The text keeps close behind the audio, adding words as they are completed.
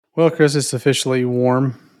Well, Chris, it's officially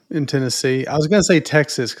warm in Tennessee. I was going to say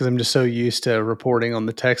Texas because I'm just so used to reporting on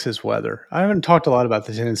the Texas weather. I haven't talked a lot about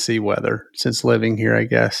the Tennessee weather since living here, I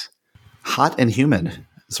guess. Hot and humid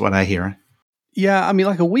is what I hear. Yeah, I mean,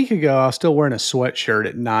 like a week ago, I was still wearing a sweatshirt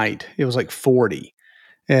at night. It was like 40,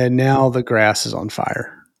 and now the grass is on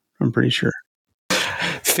fire. I'm pretty sure.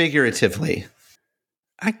 Figuratively.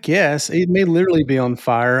 I guess it may literally be on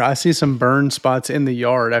fire. I see some burn spots in the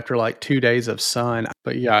yard after like 2 days of sun.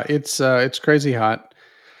 But yeah, it's crazy hot.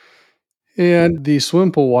 And the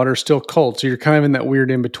swimming pool water is still cold. So you're kind of in that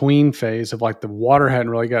weird in between phase of like the water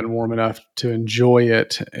hadn't really gotten warm enough to enjoy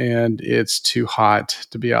it, and it's too hot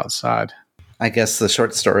to be outside. I guess the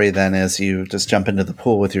short story then is you just jump into the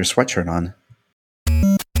pool with your sweatshirt on.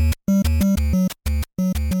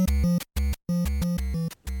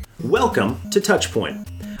 Welcome to Touchpoint,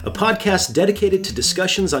 a podcast dedicated to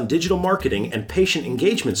discussions on digital marketing and patient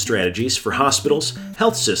engagement strategies for hospitals,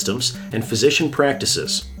 health systems, and physician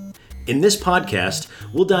practices. In this podcast,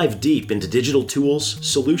 we'll dive deep into digital tools,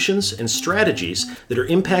 solutions, and strategies that are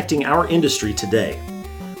impacting our industry today.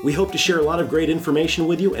 We hope to share a lot of great information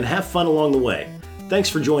with you and have fun along the way. Thanks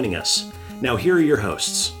for joining us. Now, here are your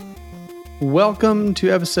hosts. Welcome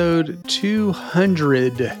to episode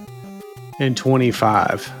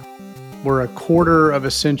 225. We're a quarter of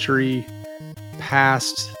a century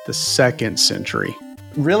past the second century.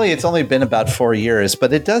 Really, it's only been about 4 years,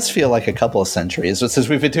 but it does feel like a couple of centuries since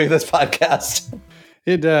we've been doing this podcast.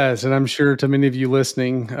 It does, and I'm sure to many of you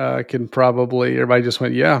listening can probably, everybody just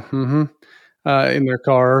went, yeah, in their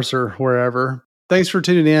cars or wherever. Thanks for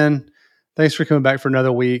tuning in. Thanks for coming back for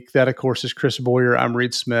another week. That, of course, is Chris Boyer. I'm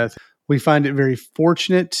Reed Smith. We find it very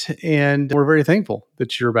fortunate, and we're very thankful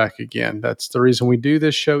that you're back again. That's the reason we do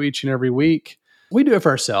this show each and every week. We do it for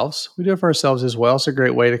ourselves. We do it for ourselves as well. It's a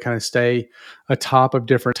great way to kind of stay atop of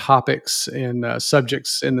different topics and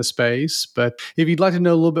subjects in the space. But if you'd like to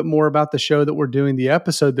know a little bit more about the show that we're doing, the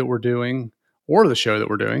episode that we're doing, or the show that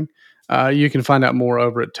we're doing, you can find out more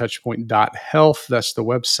over at touchpoint.health. That's the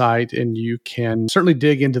website, and you can certainly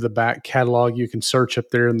dig into the back catalog. You can search up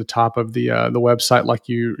there in the top of the website like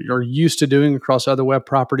you're used to doing across other web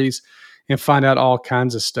properties, and find out all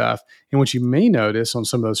kinds of stuff. And what you may notice on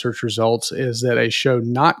some of those search results is that a show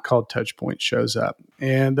not called Touchpoint shows up.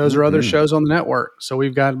 And those are other shows on the network. So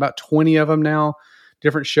we've got about 20 of them now,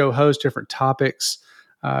 different show hosts, different topics,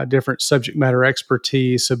 different subject matter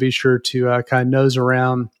expertise. So be sure to kind of nose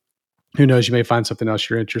around. Who knows, you may find something else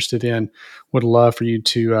you're interested in. Would love for you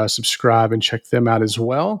to subscribe and check them out as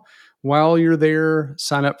well. While you're there,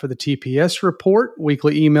 sign up for the TPS report,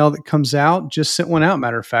 weekly email that comes out. Just sent one out,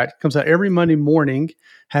 matter of fact. It comes out every Monday morning,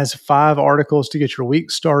 has 5 articles to get your week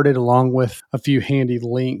started, along with a few handy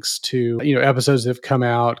links to episodes that have come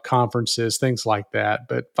out, conferences, things like that.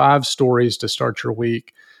 But 5 stories to start your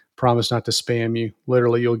week. Promise not to spam you.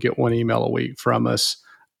 Literally, you'll get 1 email a week from us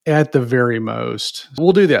at the very most.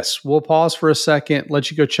 We'll do this. We'll pause for a second, let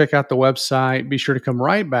you go check out the website. Be sure to come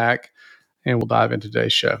right back, and we'll dive into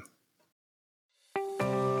today's show.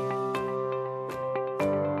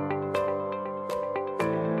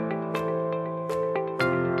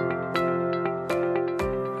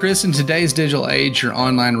 Chris, in today's digital age, your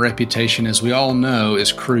online reputation, as we all know,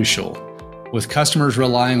 is crucial. With customers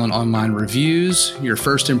relying on online reviews, your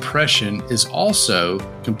first impression is also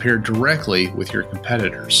compared directly with your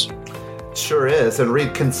competitors. Sure is. And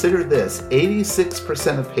Reed, consider this.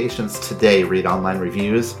 86% of patients today read online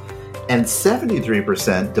reviews, and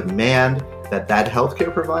 73% demand that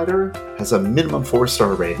healthcare provider has a minimum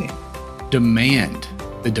 4-star rating. Demand.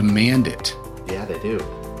 They demand it. Yeah, they do.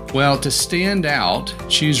 Well, to stand out,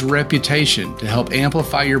 choose reputation to help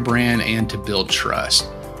amplify your brand and to build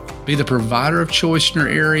trust. Be the provider of choice in your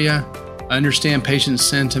area, understand patient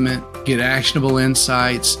sentiment, get actionable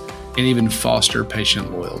insights, and even foster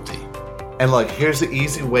patient loyalty. And look, here's the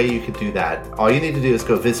easy way you could do that. All you need to do is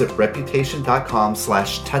go visit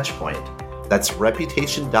reputation.com/touchpoint. That's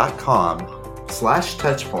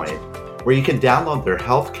reputation.com/touchpoint, where you can download their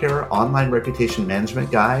healthcare online reputation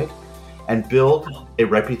management guide and build a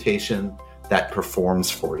reputation that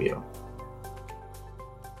performs for you.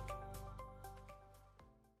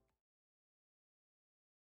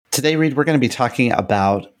 Today, Reed, we're going to be talking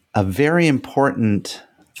about a very important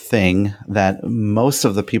thing that most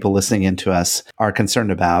of the people listening into us are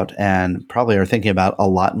concerned about and probably are thinking about a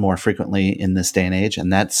lot more frequently in this day and age,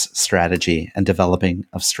 and that's strategy and developing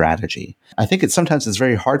of strategy. I think sometimes it's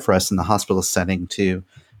very hard for us in the hospital setting to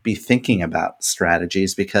be thinking about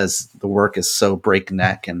strategies because the work is so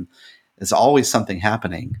breakneck and there's always something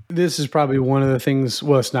happening. This is probably one of the things,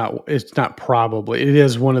 well, it's not probably, it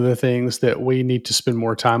is one of the things that we need to spend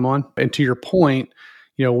more time on. And to your point,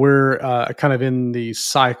 we're kind of in the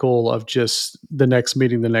cycle of just the next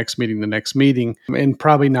meeting, and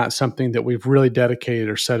probably not something that we've really dedicated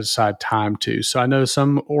or set aside time to. So I know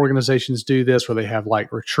some organizations do this where they have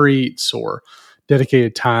like retreats or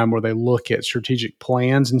dedicated time where they look at strategic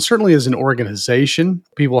plans. And certainly as an organization,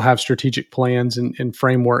 people have strategic plans and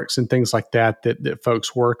frameworks and things like that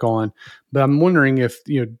folks work on. But I'm wondering if,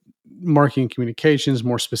 marketing communications,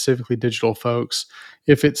 more specifically digital folks,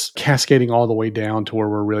 if it's cascading all the way down to where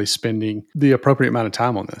we're really spending the appropriate amount of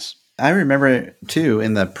time on this. I remember too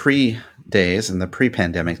in the pre-pandemic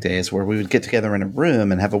days where we would get together in a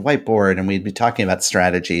room and have a whiteboard and we'd be talking about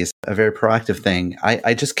strategies, a very proactive thing.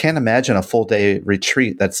 I just can't imagine a full day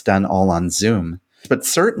retreat that's done all on Zoom. But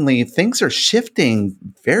certainly things are shifting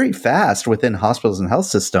very fast within hospitals and health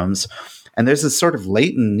systems. And there's this sort of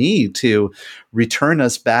latent need to return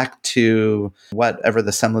us back to whatever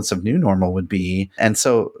the semblance of new normal would be. And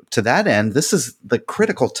so to that end, this is the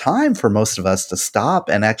critical time for most of us to stop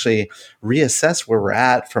and actually reassess where we're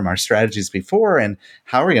at from our strategies before and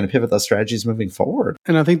how we're going to pivot those strategies moving forward.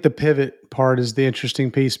 And I think the pivot part is the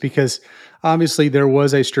interesting piece because obviously there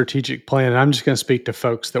was a strategic plan. And I'm just going to speak to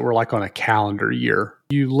folks that were like on a calendar year.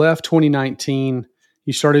 You left 2019.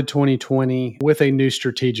 You started 2020 with a new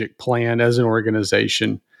strategic plan as an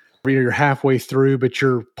organization. You're halfway through, but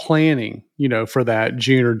you're planning, for that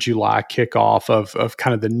June or July kickoff of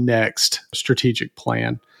kind of the next strategic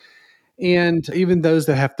plan. And even those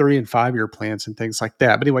that have 3 and 5 year plans and things like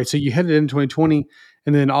that. But anyway, so you headed in 2020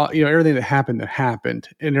 and then everything that happened,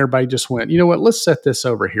 and everybody just went, let's set this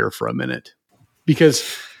over here for a minute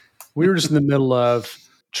because we were just in the middle of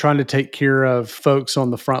trying to take care of folks on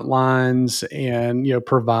the front lines and,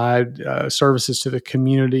 provide services to the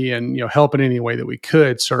community and, help in any way that we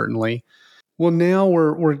could, certainly. Well, now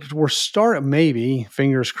we're starting, maybe,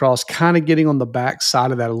 fingers crossed, kind of getting on the back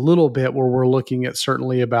side of that a little bit where we're looking at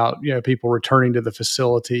certainly about, people returning to the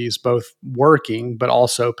facilities, both working, but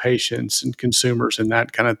also patients and consumers and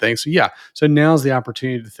that kind of thing. So now's the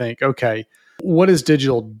opportunity to think, okay, what has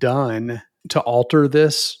digital done to alter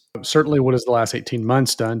this? Certainly, what has the last 18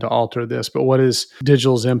 months done to alter this? But what has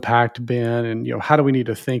digital's impact been? And how do we need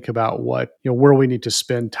to think about what where we need to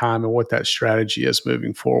spend time and what that strategy is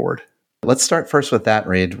moving forward? Let's start first with that,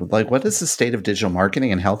 Reid. What is the state of digital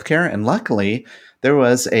marketing in healthcare? And luckily, there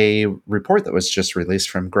was a report that was just released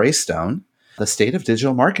from Greystone, the State of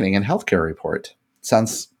Digital Marketing in Healthcare report.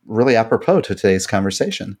 Sounds really apropos to today's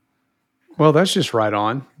conversation. Well, that's just right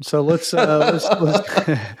on. So let's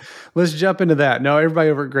let's jump into that. No, everybody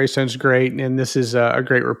over at Greystone's great, and this is a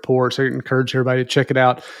great report. So I encourage everybody to check it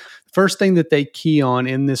out. First thing that they key on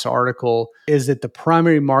in this article is that the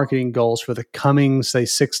primary marketing goals for the coming, say,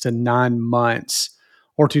 6 to 9 months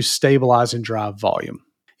are to stabilize and drive volume.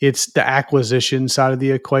 It's the acquisition side of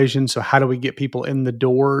the equation. So how do we get people in the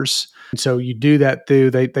doors? And so you do that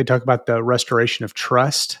through, they talk about the restoration of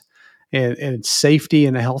trust and safety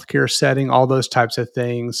in a healthcare setting, all those types of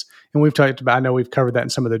things. And we've talked about, I know we've covered that in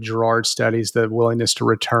some of the Gerard studies, the willingness to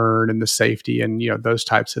return and the safety and, those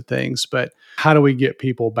types of things. But how do we get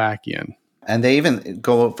people back in? And they even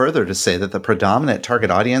go further to say that the predominant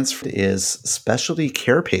target audience is specialty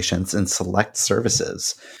care patients and select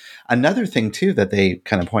services. Another thing, too, that they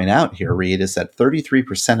kind of point out here, Reid, is that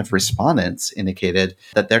 33% of respondents indicated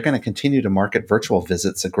that they're going to continue to market virtual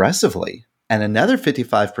visits aggressively. And another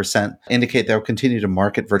 55% indicate they'll continue to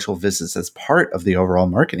market virtual visits as part of the overall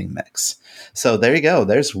marketing mix. So there you go.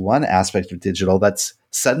 There's one aspect of digital that's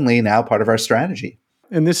suddenly now part of our strategy.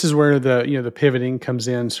 And this is where the pivoting comes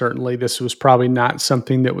in. Certainly, this was probably not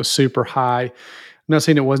something that was super high. I'm not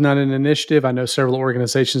saying it was not an initiative. I know several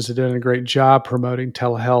organizations have done a great job promoting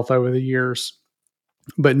telehealth over the years.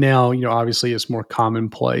 But now, obviously it's more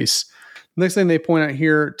commonplace. Next thing they point out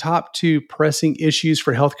here, top 2 pressing issues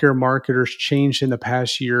for healthcare marketers changed in the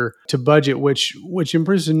past year to budget, which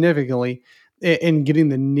improved significantly in getting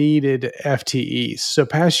the needed FTEs. So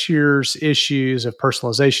past year's issues of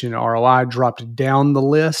personalization and ROI dropped down the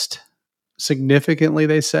list significantly,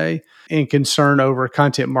 they say, and concern over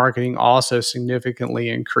content marketing also significantly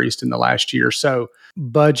increased in the last year. So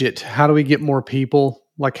budget, how do we get more people?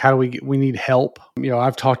 Like how do we need help?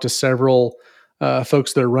 I've talked to several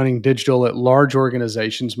folks that are running digital at large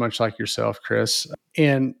organizations, much like yourself, Chris,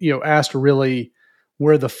 and, asked really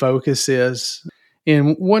where the focus is.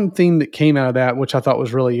 And one thing that came out of that, which I thought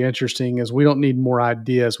was really interesting, is we don't need more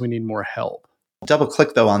ideas, we need more help. Double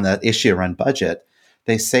click, though, on that issue around budget.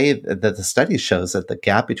 They say that the study shows that the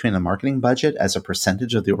gap between the marketing budget as a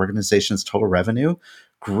percentage of the organization's total revenue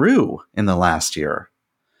grew in the last year,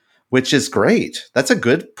 which is great. That's a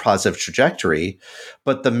good positive trajectory.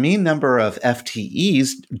 But the mean number of FTEs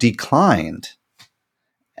declined.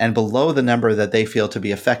 and below the number that they feel to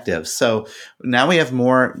be effective. So now we have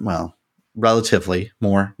more, well, relatively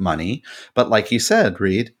more money. But like you said,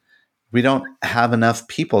 Reed, we don't have enough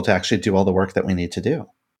people to actually do all the work that we need to do.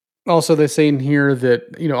 Also, they're saying here that,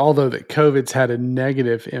 although that COVID's had a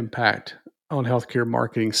negative impact on healthcare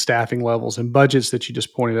marketing staffing levels and budgets that you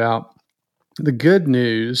just pointed out, the good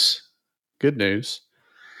news is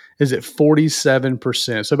that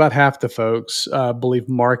 47%, so about half the folks believe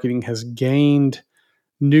marketing has gained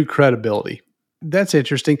new credibility. That's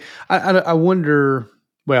interesting. I wonder,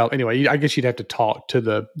 well, anyway, I guess you'd have to talk to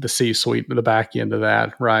the C-suite, the back end of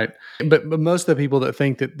that, right? But most of the people that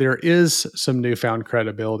think that there is some newfound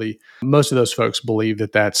credibility, most of those folks believe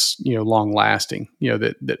that that's, long lasting,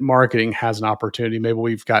 that marketing has an opportunity. Maybe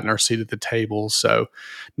we've gotten our seat at the table. So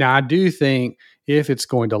now I do think if it's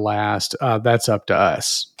going to last, that's up to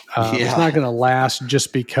us. It's not going to last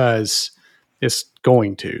just because it's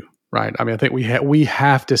going to, right? I mean, I think we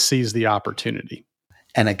have to seize the opportunity.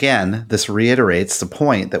 And again, this reiterates the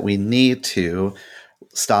point that we need to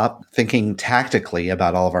stop thinking tactically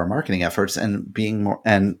about all of our marketing efforts and being more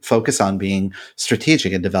and focus on being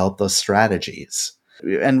strategic and develop those strategies.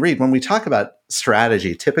 And Reed, when we talk about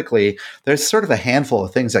strategy, typically there's sort of a handful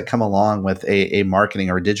of things that come along with a marketing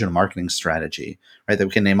or a digital marketing strategy, right? That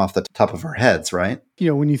we can name off the top of our heads, right?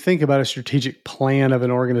 When you think about a strategic plan of an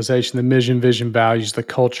organization, the mission, vision, values, the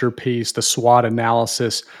culture piece, the SWOT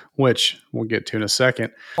analysis, which we'll get to in a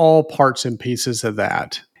second, all parts and pieces of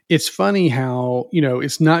that. It's funny how,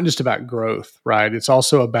 it's not just about growth, right? It's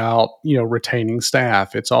also about, retaining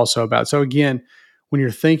staff. It's also about, so again, when you're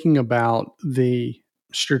thinking about the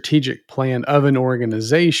strategic plan of an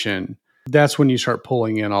organization, that's when you start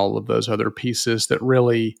pulling in all of those other pieces that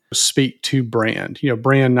really speak to brand.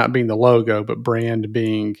 Brand not being the logo, but brand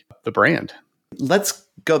being the brand. Let's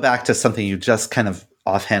go back to something you just kind of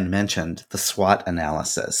offhand mentioned, the SWOT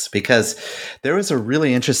analysis, because there was a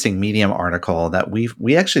really interesting Medium article that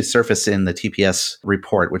we actually surfaced in the TPS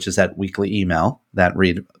report, which is that weekly email that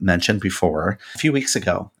Reed mentioned before, a few weeks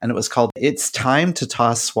ago. And it was called, "It's Time to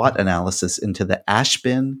Toss SWOT Analysis into the Ash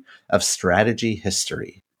Bin of Strategy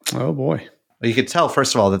History." Oh, boy. Well, you could tell,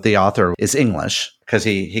 first of all, that the author is English because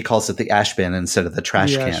he calls it the ash bin instead of the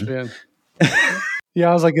trash can. Ash bin. Yeah,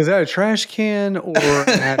 I was like, is that a trash can or an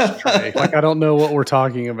ashtray? Like, I don't know what we're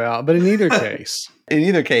talking about. But in either case.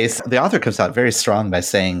 The author comes out very strong by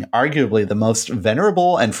saying, arguably the most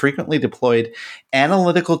venerable and frequently deployed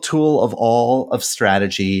analytical tool of all of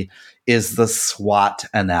strategy is the SWOT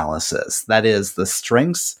analysis. That is the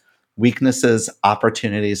strengths, weaknesses,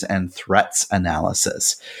 opportunities, and threats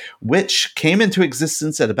analysis, which came into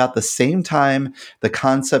existence at about the same time the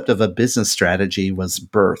concept of a business strategy was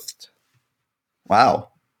birthed. Wow.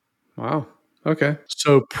 Okay.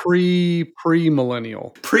 So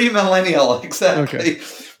pre-millennial. Pre-millennial, exactly. Okay.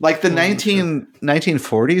 Like the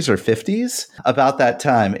 1940s or 50s, about that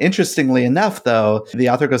time. Interestingly enough, though, the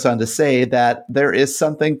author goes on to say that there is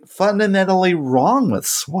something fundamentally wrong with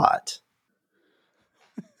SWOT.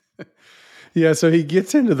 Yeah, so he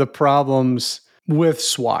gets into the problems with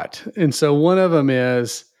SWOT. And so one of them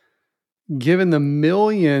is, given the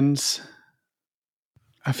millions,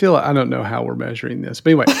 I don't know how we're measuring this,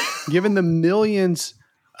 but anyway, given the millions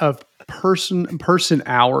of person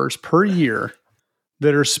hours per year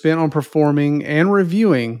that are spent on performing and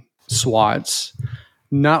reviewing SWOTs,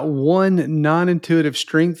 not one non-intuitive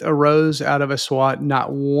strength arose out of a SWOT,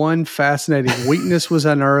 not one fascinating weakness was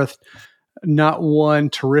unearthed, not one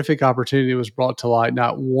terrific opportunity was brought to light,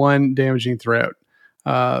 not one damaging threat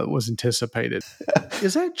was anticipated.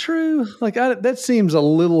 Is that true? Like, that seems a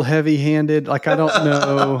little heavy-handed. Like, I don't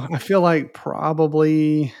know. I feel like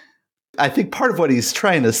probably. I think part of what he's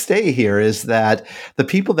trying to say here is that the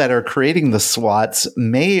people that are creating the SWOTs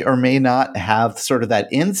may or may not have sort of that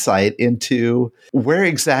insight into where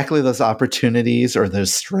exactly those opportunities or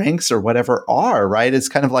those strengths or whatever are, right? It's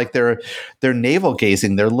kind of like they're navel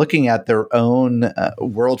gazing. They're looking at their own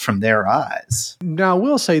world from their eyes. Now, I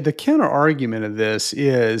will say the counter argument of this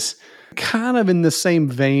is kind of in the same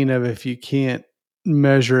vein of, if you can't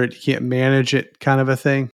measure it, you can't manage it kind of a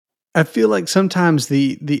thing. I feel like sometimes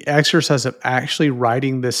the exercise of actually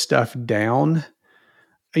writing this stuff down,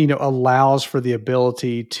 allows for the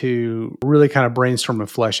ability to really kind of brainstorm and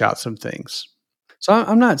flesh out some things. So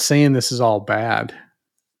I'm not saying this is all bad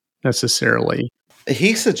necessarily.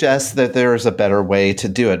 He suggests that there is a better way to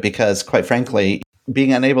do it because, quite frankly,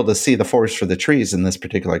 being unable to see the forest for the trees in this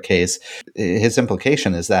particular case, his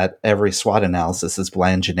implication is that every SWOT analysis is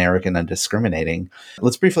bland, generic, and undiscriminating.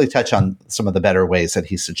 Let's briefly touch on some of the better ways that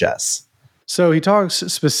he suggests. So he talks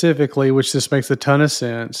specifically, which this makes a ton of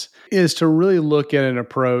sense. is to really look at an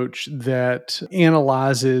approach that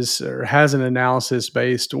analyzes or has an analysis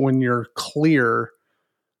based when you're clear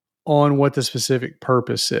on what the specific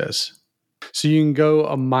purpose is. So you can go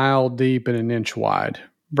a mile deep and an inch wide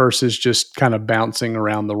versus just kind of bouncing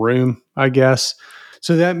around the room, I guess.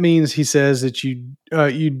 So that means he says that you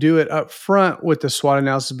do it up front with the SWOT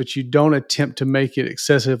analysis, but you don't attempt to make it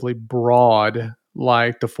excessively broad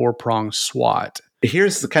like the 4-pronged SWOT.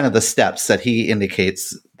 Here's the steps that he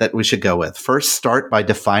indicates that we should go with. First, start by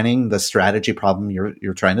defining the strategy problem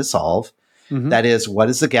you're trying to solve. Mm-hmm. That is, what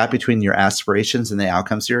is the gap between your aspirations and the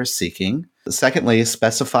outcomes you're seeking? Secondly,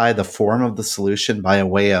 specify the form of the solution by a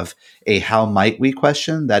way of a how might we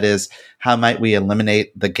question. That is, how might we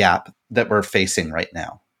eliminate the gap that we're facing right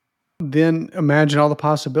now? Then imagine all the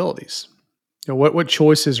possibilities. What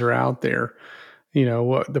choices are out there?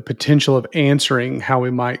 What the potential of answering how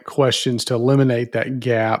we might questions to eliminate that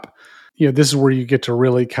gap. This is where you get to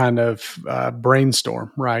really kind of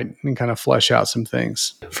brainstorm, right? And kind of flesh out some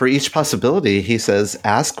things. For each possibility, he says,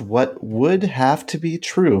 ask what would have to be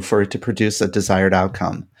true for it to produce a desired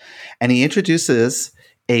outcome. And he introduces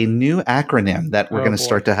a new acronym that we're going to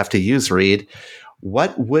start to have to use, Reed.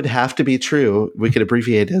 What would have to be true, we could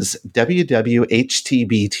abbreviate as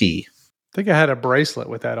WWHTBT. I think I had a bracelet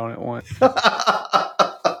with that on it once.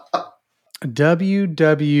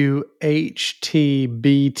 WWHTBT.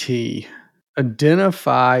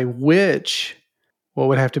 Identify what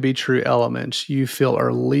would have to be true elements you feel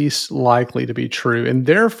are least likely to be true and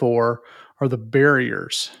therefore are the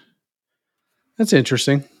barriers. That's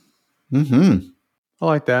interesting. Mm-hmm. I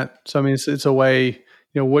like that. So, I mean, it's a way,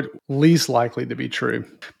 what least likely to be true.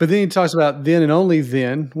 But then he talks about then and only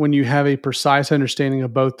then when you have a precise understanding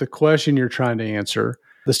of both the question you're trying to answer,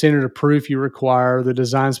 the standard of proof you require, the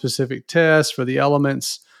design-specific tests for the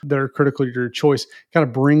elements that are critical to your choice, kind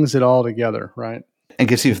of brings it all together, right? And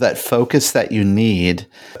gives you that focus that you need,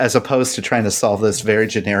 as opposed to trying to solve this very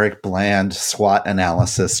generic, bland SWOT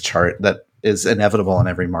analysis chart that is inevitable in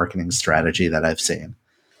every marketing strategy that I've seen.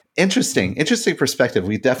 Interesting perspective.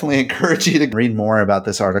 We definitely encourage you to read more about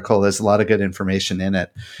this article. There's a lot of good information in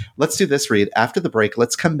it. Let's do this, Reed. After the break,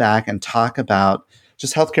 let's come back and talk about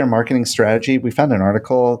just healthcare marketing strategy. We found an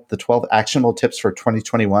article, the 12 actionable tips for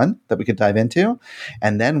 2021 that we could dive into.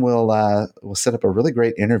 And then we'll set up a really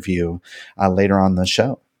great interview later on the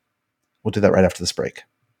show. We'll do that right after this break.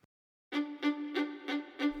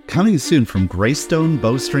 Coming soon from Greystone,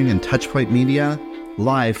 Bowstring, and Touchpoint Media,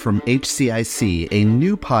 live from HCIC, a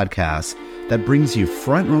new podcast that brings you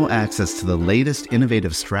front row access to the latest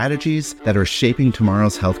innovative strategies that are shaping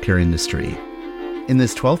tomorrow's healthcare industry. In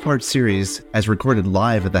this 12-part series, as recorded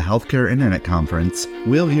live at the Healthcare Internet Conference,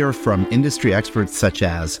 we'll hear from industry experts such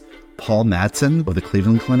as Paul Mattson of the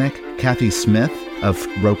Cleveland Clinic, Kathy Smith of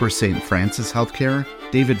Roper St. Francis Healthcare,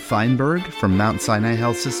 David Feinberg from Mount Sinai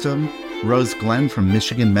Health System, Rose Glenn from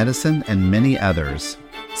Michigan Medicine, and many others.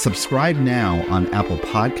 Subscribe now on Apple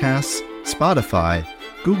Podcasts, Spotify,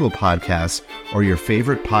 Google Podcasts, or your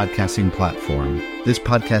favorite podcasting platform. This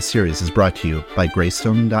podcast series is brought to you by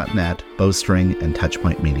Greystone.net, Bowstring, and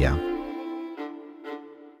Touchpoint Media.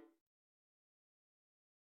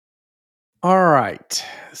 All right.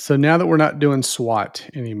 So now that we're not doing SWOT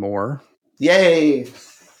anymore. Yay!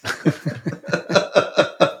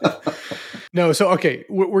 No, so okay,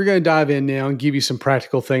 we're going to dive in now and give you some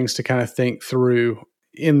practical things to kind of think through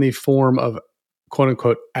in the form of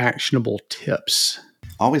quote-unquote actionable tips.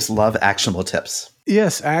 Always love actionable tips.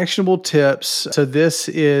 Yes, actionable tips. So this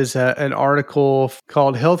is an article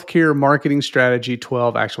called Healthcare Marketing Strategy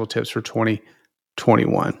 12 Actionable Tips for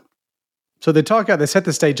 2021. So they set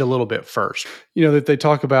the stage a little bit first. That they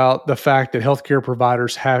talk about the fact that healthcare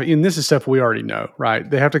providers have, and this is stuff we already know, right?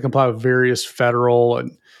 They have to comply with various federal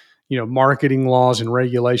and marketing laws and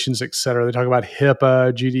regulations, et cetera. They talk about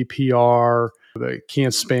HIPAA, GDPR, the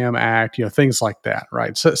Can't Spam Act, things like that,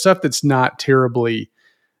 right? So stuff that's not terribly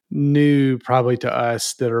new probably to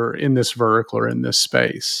us that are in this vertical or in this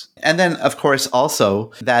space. And then, of course,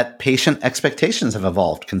 also that patient expectations have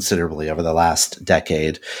evolved considerably over the last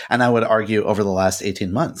decade. And I would argue over the last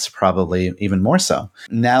 18 months, probably even more so.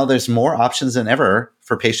 Now there's more options than ever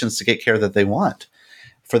for patients to get care that they want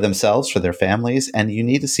for themselves, for their families. And you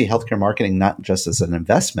need to see healthcare marketing not just as an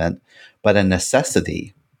investment, but a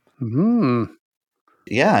necessity. Mm-hmm.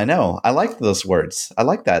 Yeah, I know. I like those words. I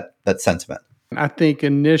like that sentiment. I think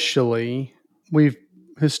initially we've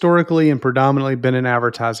historically and predominantly been an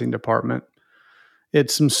advertising department.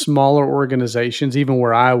 It's some smaller organizations, even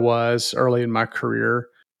where I was early in my career,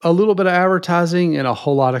 a little bit of advertising and a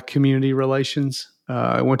whole lot of community relations.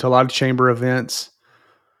 I went to a lot of chamber events,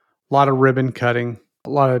 a lot of ribbon cutting, a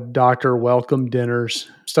lot of doctor welcome dinners,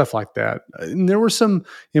 stuff like that. And there was some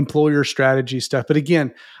employer strategy stuff. But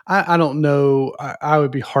again, I don't know. I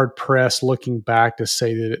would be hard pressed looking back to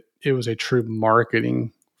say that it was a true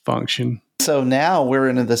marketing function. So now we're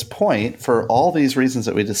into this point for all these reasons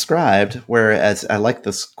that we described, whereas I like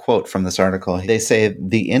this quote from this article. They say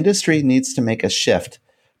the industry needs to make a shift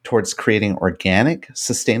towards creating organic,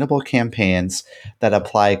 sustainable campaigns that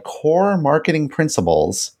apply core marketing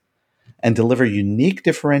principles and deliver unique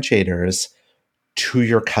differentiators to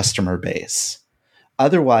your customer base.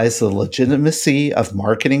 Otherwise, the legitimacy of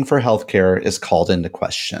marketing for healthcare is called into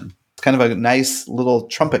question. It's kind of a nice little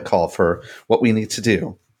trumpet call for what we need to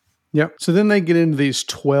do. Yep. So then they get into these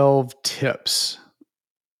 12 tips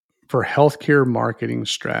for healthcare marketing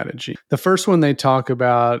strategy. The first one they talk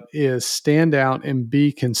about is stand out and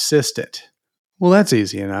be consistent. Well, that's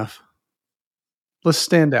easy enough. Let's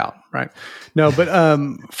stand out, right? No, but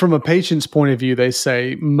from a patient's point of view, they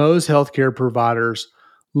say most healthcare providers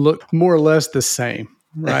look more or less the same,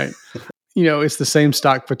 right? It's the same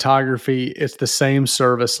stock photography, it's the same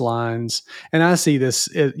service lines. And I see this,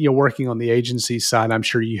 working on the agency side. I'm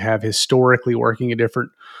sure you have historically working at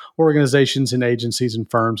different organizations and agencies and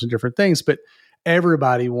firms and different things, but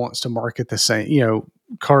everybody wants to market the same,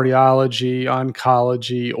 cardiology,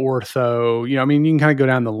 oncology, ortho, you can kind of go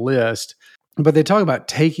down the list. But they talk about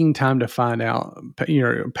taking time to find out,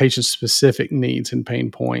 patient specific needs and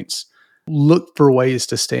pain points. Look for ways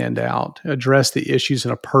to stand out, address the issues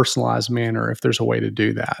in a personalized manner if there's a way to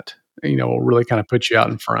do that. Will really kind of put you out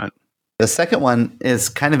in front. The second one is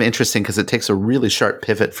kind of interesting because it takes a really sharp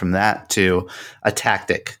pivot from that to a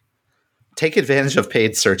tactic. Take advantage of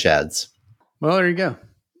paid search ads. Well, there you go.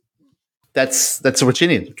 That's what you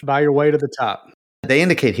need. Buy your way to the top. They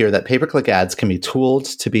indicate here that pay-per-click ads can be tooled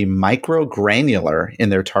to be micro-granular in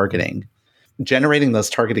their targeting, generating those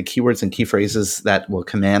targeted keywords and key phrases that will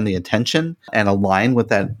command the attention and align with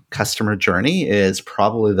that customer journey is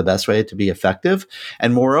probably the best way to be effective.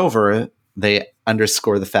 And moreover, they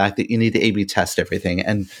underscore the fact that you need to A/B test everything.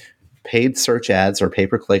 And paid search ads or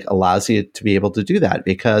pay-per-click allows you to be able to do that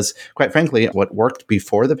because, quite frankly, what worked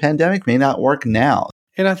before the pandemic may not work now.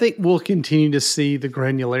 And I think we'll continue to see the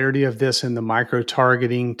granularity of this and the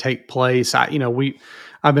micro-targeting take place.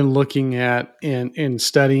 I've been looking at and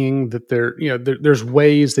studying that there's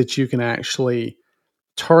ways that you can actually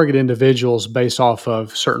target individuals based off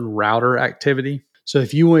of certain router activity. So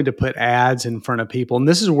if you wanted to put ads in front of people, and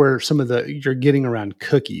this is where some of you're getting around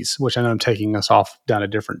cookies, which I know I'm taking us off down a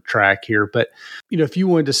different track here, but if you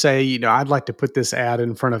wanted to say, I'd like to put this ad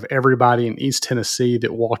in front of everybody in East Tennessee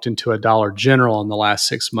that walked into a Dollar General in the last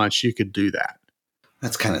 6 months, you could do that.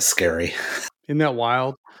 That's kind of scary. Isn't that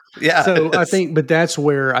wild? Yeah. So but that's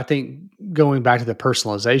where I think going back to the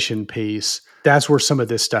personalization piece, that's where some of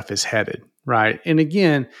this stuff is headed, right? And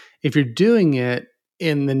again, if you're doing it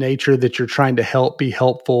in the nature that you're trying to be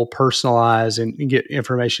helpful, personalize, and get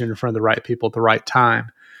information in front of the right people at the right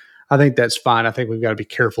time, I think that's fine. I think we've got to be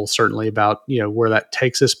careful, certainly, about where that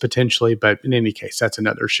takes us potentially. But in any case, that's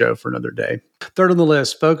another show for another day. Third on the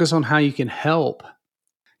list, focus on how you can help.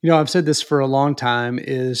 I've said this for a long time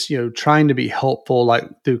is, trying to be helpful, like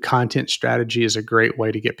through content strategy is a great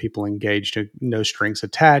way to get people engaged, no strings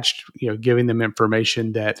attached, giving them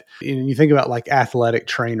information that, and you think about like athletic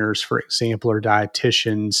trainers, for example, or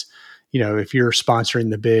dietitians, if you're sponsoring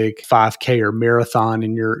the big 5K or marathon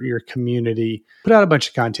in your community, put out a bunch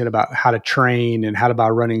of content about how to train and how to buy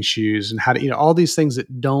running shoes and how to, all these things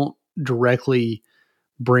that don't directly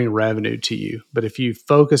bring revenue to you. But if you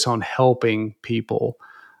focus on helping people,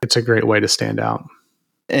 it's a great way to stand out.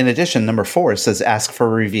 In addition, number 4 says ask for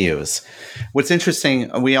reviews. What's interesting,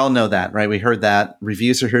 we all know that, right? We heard that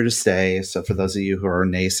reviews are here to stay. So for those of you who are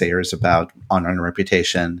naysayers about online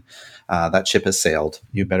reputation, that ship has sailed.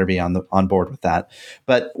 You better be on board with that.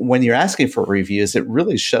 But when you're asking for reviews, it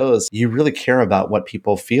really shows you really care about what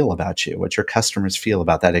people feel about you, what your customers feel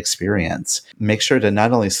about that experience. Make sure to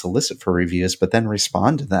not only solicit for reviews, but then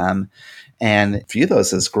respond to them and view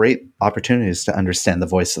those as great opportunities to understand the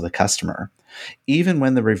voice of the customer. Even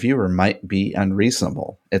when the reviewer might be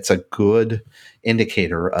unreasonable, it's a good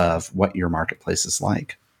indicator of what your marketplace is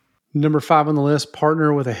like. Number 5 on the list,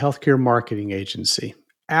 partner with a healthcare marketing agency.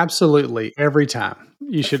 Absolutely. Every time.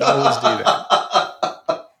 You should always do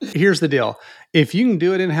that. Here's the deal. If you can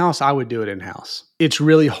do it in-house, I would do it in-house. It's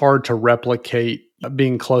really hard to replicate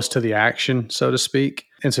being close to the action, so to speak.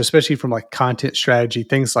 And so especially from like content strategy,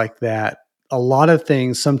 things like that, a lot of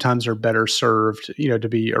things sometimes are better served, to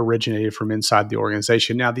be originated from inside the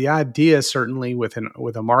organization. Now, the idea certainly with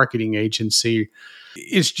a marketing agency,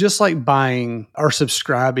 it's just like buying or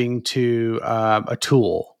subscribing to a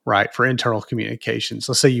tool. right, for internal communications.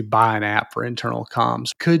 Let's say you buy an app for internal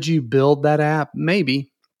comms. Could you build that app?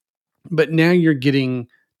 Maybe. But now you're getting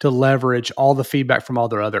to leverage all the feedback from all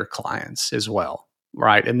their other clients as well,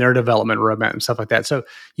 right? And their development roadmap and stuff like that. So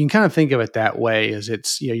you can kind of think of it that way as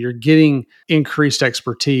it's, you're getting increased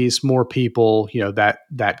expertise, more people,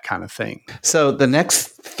 that kind of thing. So the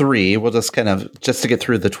next three, we'll just kind of, just to get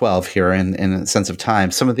through the 12 here in a sense of time,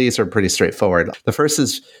 some of these are pretty straightforward. The first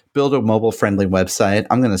is build a mobile-friendly website.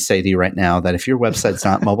 I'm going to say to you right now that if your website's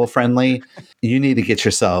not mobile-friendly, you need to get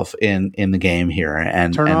yourself in the game here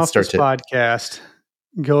and turn off start this podcast.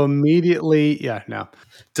 Go immediately. Yeah, no.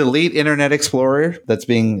 Delete Internet Explorer that's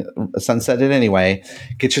being sunsetted anyway.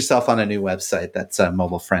 Get yourself on a new website that's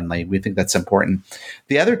mobile friendly. We think that's important.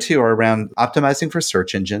 The other two are around optimizing for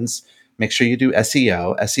search engines. Make sure you do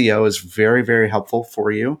SEO. SEO is very, very helpful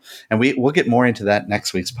for you. And we'll get more into that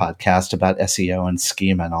next week's podcast about SEO and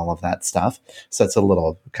schema and all of that stuff. So that's a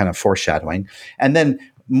little kind of foreshadowing. And then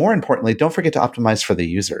more importantly, don't forget to optimize for the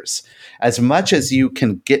users. As much as you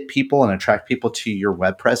can get people and attract people to your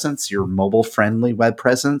web presence, your mobile-friendly web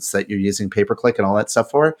presence that you're using pay-per-click and all that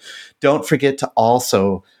stuff for, don't forget to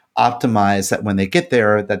also optimize that when they get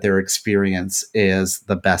there, that their experience is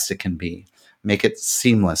the best it can be. Make it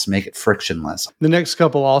seamless, make it frictionless. The next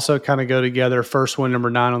couple also kind of go together. First one,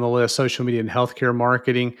 number 9 on the list, social media and healthcare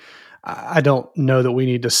marketing. I don't know that we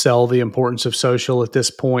need to sell the importance of social at this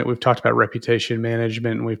point. We've talked about reputation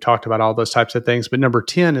management and we've talked about all those types of things. But number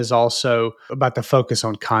 10 is also about the focus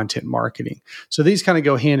on content marketing. So these kind of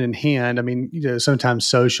go hand in hand. I mean, sometimes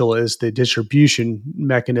social is the distribution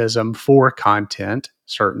mechanism for content,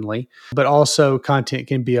 certainly, but also content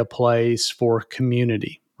can be a place for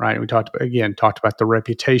community. Right. We talked about the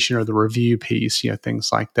reputation or the review piece,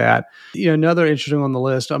 things like that. Another interesting on the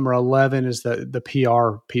list, number 11 is the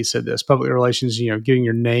PR piece of this, public relations, getting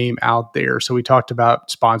your name out there. So we talked about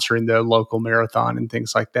sponsoring the local marathon and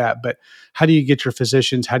things like that. But how do you get your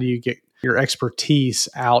physicians? How do you get your expertise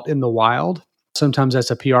out in the wild? Sometimes that's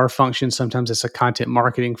a PR function. Sometimes it's a content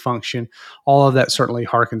marketing function. All of that certainly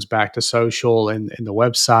harkens back to social and the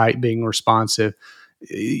website being responsive.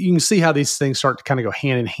 You can see how these things start to kind of go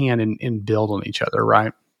hand in hand and build on each other,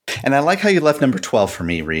 right? And I like how you left number 12 for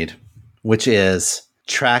me, Reed, which is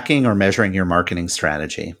tracking or measuring your marketing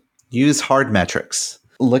strategy. Use hard metrics.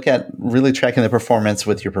 Look at really tracking the performance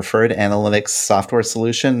with your preferred analytics software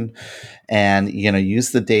solution and,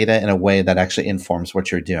 use the data in a way that actually informs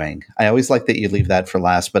what you're doing. I always like that you leave that for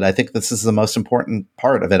last, but I think this is the most important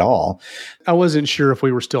part of it all. I wasn't sure if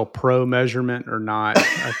we were still pro measurement or not.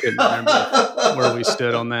 I couldn't remember where we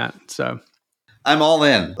stood on that. So I'm all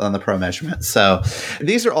in on the pro measurement. So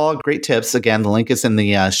these are all great tips. Again, the link is in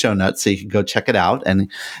the show notes, so you can go check it out and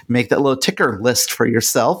make that little ticker list for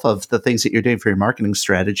yourself of the things that you're doing for your marketing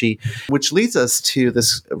strategy, which leads us to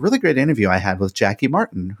this really great interview I had with Jackie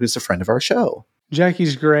Martin, who's a friend of our show.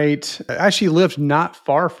 Jackie's great. Actually lived not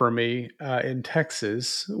far from me in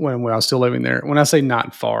Texas when I was still living there. When I say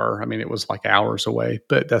not far, I mean, it was like hours away,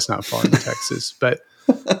 but that's not far in Texas. But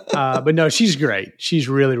no, she's great. She's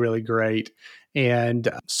really, really great. And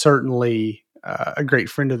certainly a great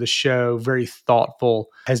friend of the show, very thoughtful,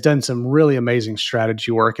 has done some really amazing strategy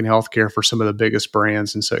work in healthcare for some of the biggest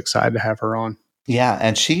brands. And so excited to have her on. Yeah.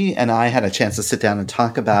 And she and I had a chance to sit down and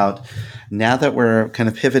talk about, now that we're kind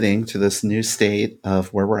of pivoting to this new state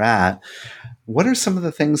of where we're at, what are some of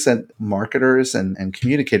the things that marketers and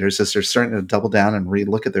communicators, as they're starting to double down and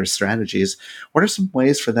relook at their strategies, what are some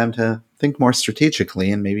ways for them to think more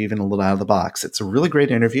strategically and maybe even a little out of the box? It's a really great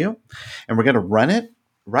interview, and we're going to run it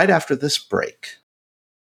right after this break.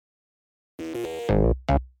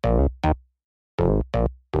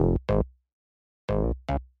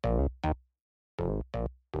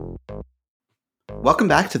 Welcome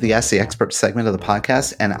back to the Ask the Expert segment of the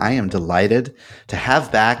podcast, and I am delighted to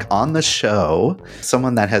have back on the show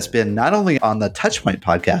someone that has been not only on the Touchpoint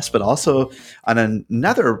podcast, but also on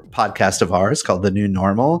another podcast of ours called The New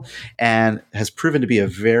Normal, and has proven to be a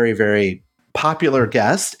very, very popular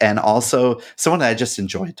guest and also someone I just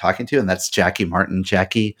enjoyed talking to, and that's Jackie Martin.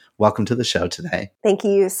 Jackie, welcome to the show today. Thank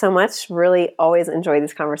you so much. Really always enjoy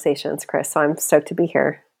these conversations, Chris, so I'm stoked to be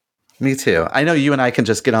here. Me too. I know you and I can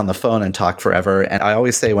just get on the phone and talk forever. And I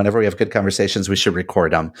always say whenever we have good conversations, we should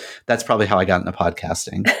record them. That's probably how I got into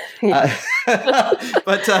podcasting.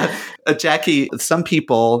 But Jackie, some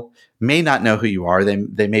people may not know who you are.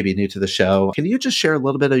 They may be new to the show. Can you just share a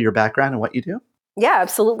little bit of your background and what you do? Yeah,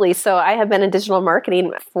 absolutely. So I have been in digital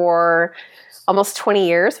marketing for almost 20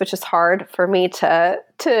 years, which is hard for me to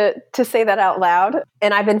say that out loud.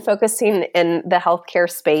 And I've been focusing in the healthcare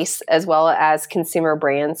space as well as consumer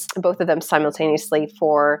brands, both of them simultaneously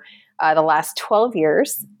for the last 12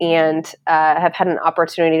 years and have had an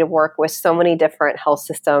opportunity to work with so many different health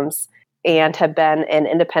systems and have been an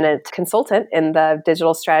independent consultant in the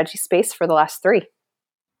digital strategy space for the last 3.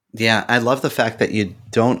 Yeah, I love the fact that you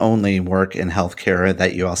don't only work in healthcare,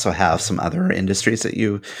 that you also have some other industries that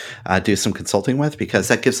you do some consulting with, because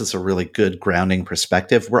that gives us a really good grounding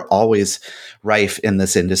perspective. We're always rife in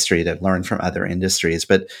this industry to learn from other industries,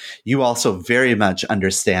 but you also very much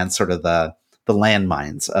understand sort of the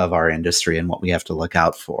landmines of our industry and what we have to look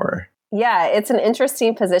out for. Yeah, it's an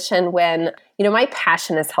interesting position when, my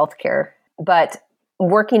passion is healthcare, but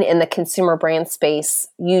working in the consumer brand space,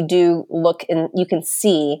 you do look and you can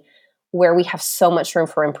see where we have so much room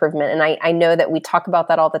for improvement. And I know that we talk about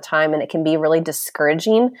that all the time, and it can be really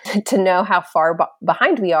discouraging to know how far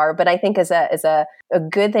behind we are. But I think as a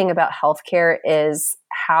good thing about healthcare is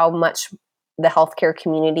how much the healthcare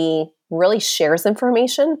community really shares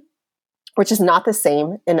information, which is not the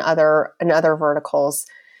same in other verticals.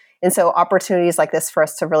 And so opportunities like this for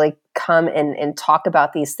us to really come and talk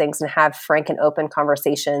about these things and have frank and open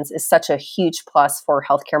conversations is such a huge plus for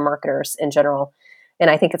healthcare marketers in general.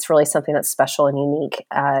 And I think it's really something that's special and unique,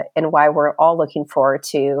 and why we're all looking forward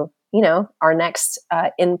to, our next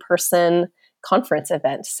in-person conference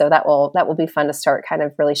event. So that will be fun to start kind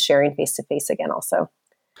of really sharing face-to-face again also.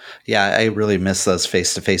 Yeah, I really miss those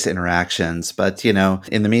face-to-face interactions. But,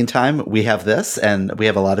 in the meantime, we have this and we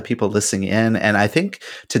have a lot of people listening in. And I think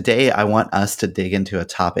today I want us to dig into a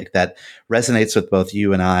topic that resonates with both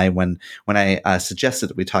you and I. When I suggested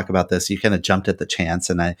that we talk about this, you kind of jumped at the chance.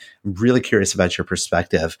 And I'm really curious about your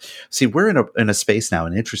perspective. See, we're in a space now,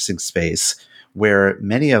 an interesting space, where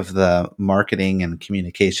many of the marketing and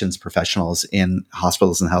communications professionals in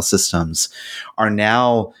hospitals and health systems are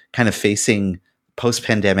now kind of facing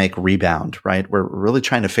post-pandemic rebound, right? We're really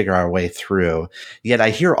trying to figure our way through. Yet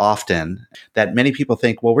I hear often that many people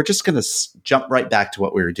think, well, we're just going to jump right back to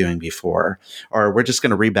what we were doing before, or we're just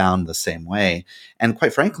going to rebound the same way. And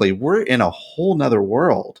quite frankly, we're in a whole nother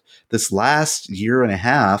world. This last year and a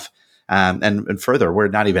half, and further, we're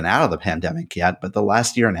not even out of the pandemic yet, but the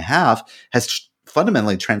last year and a half has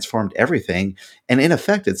fundamentally transformed everything. And in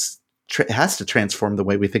effect, it has to transform the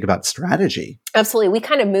way we think about strategy. Absolutely. We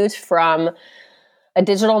kind of moved from a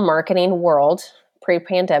digital marketing world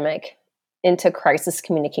pre-pandemic into crisis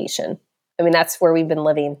communication. I mean, that's where we've been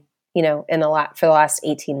living, for the last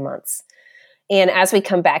 18 months. And as we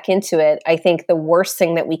come back into it, I think the worst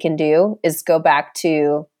thing that we can do is go back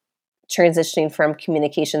to transitioning from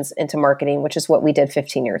communications into marketing, which is what we did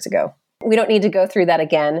 15 years ago. We don't need to go through that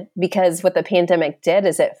again, because what the pandemic did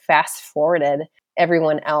is it fast forwarded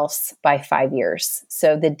everyone else by 5 years.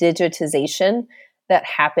 So the digitization that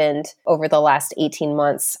happened over the last 18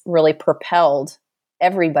 months really propelled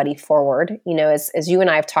everybody forward. As you and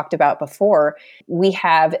I have talked about before, we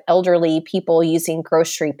have elderly people using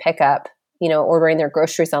grocery pickup, ordering their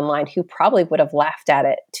groceries online, who probably would have laughed at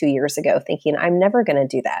it 2 years ago, thinking, I'm never going to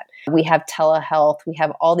do that. We have telehealth. We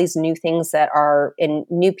have all these new things that are in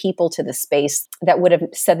new people to the space that would have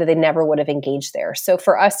said that they never would have engaged there. So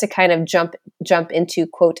for us to kind of jump into,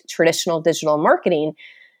 quote, traditional digital marketing,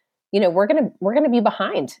 we're gonna be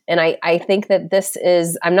behind. And I think that this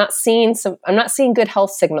is, I'm not seeing good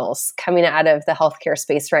health signals coming out of the healthcare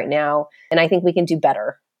space right now. And I think we can do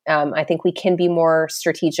better. I think we can be more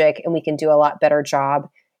strategic, and we can do a lot better job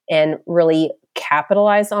and really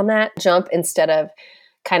capitalize on that jump, instead of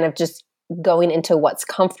kind of just going into what's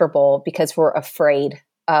comfortable because we're afraid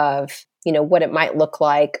of, what it might look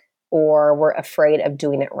like, or we're afraid of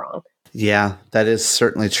doing it wrong. Yeah, that is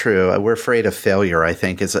certainly true. We're afraid of failure, I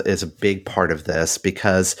think, is a big part of this,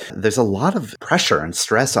 because there's a lot of pressure and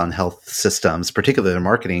stress on health systems, particularly the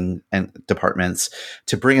marketing and departments,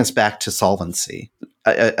 to bring us back to solvency.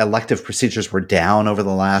 Elective procedures were down over the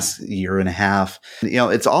last year and a half.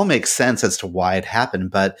 It all makes sense as to why it happened.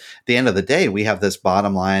 But at the end of the day, we have this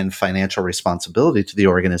bottom line financial responsibility to the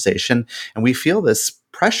organization, and we feel this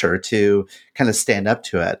pressure to kind of stand up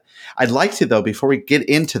to it. I'd like to, though, before we get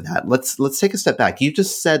into that, let's take a step back. You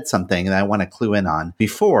just said something that I want to clue in on.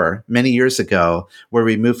 Before, many years ago, where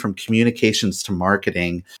we moved from communications to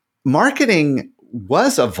marketing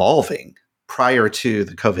was evolving prior to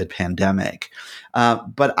the COVID pandemic.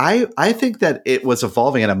 But I think that it was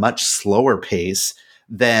evolving at a much slower pace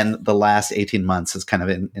than the last 18 months has kind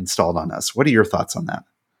of installed on us. What are your thoughts on that?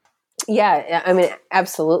 Yeah, I mean,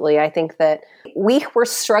 absolutely. I think that we were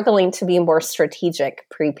struggling to be more strategic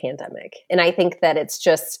pre-pandemic. And I think that it's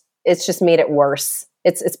just made it worse.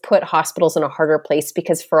 It's put hospitals in a harder place,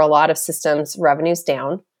 because for a lot of systems, revenue's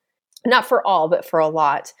down. Not for all, but for a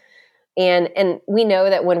lot. And we know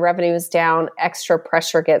that when revenue is down, extra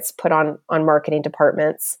pressure gets put on marketing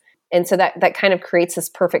departments. And so that kind of creates this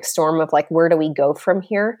perfect storm of like, where do we go from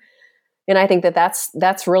here? And I think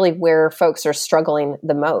that's really where folks are struggling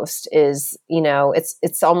the most is,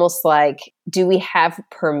 it's almost like, do we have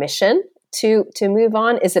permission to move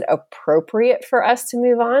on? Is it appropriate for us to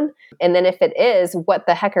move on? And then if it is, what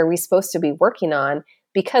the heck are we supposed to be working on?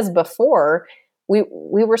 Because before we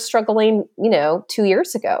were struggling, 2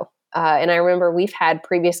 years ago. And I remember we've had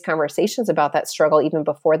previous conversations about that struggle even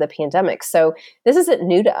before the pandemic. So this isn't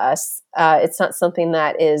new to us. It's not something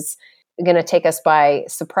that is going to take us by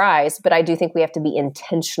surprise, but I do think we have to be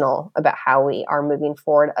intentional about how we are moving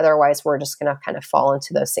forward. Otherwise, we're just going to kind of fall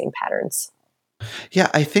into those same patterns. Yeah,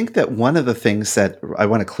 I think that one of the things that I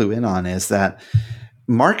want to clue in on is that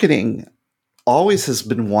marketing always has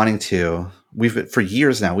been wanting to, for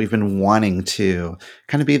years now, we've been wanting to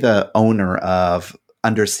kind of be the owner of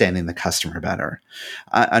understanding the customer better,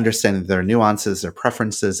 understanding their nuances, their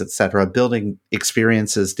preferences, et cetera, building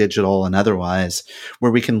experiences, digital and otherwise,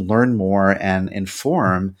 where we can learn more and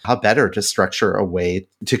inform how better to structure a way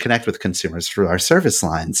to connect with consumers through our service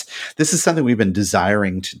lines. This is something we've been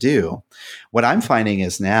desiring to do. What I'm finding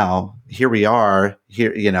is now, here we are,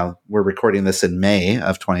 we're recording this in May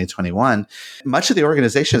of 2021. Much of the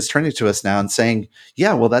organization is turning to us now and saying,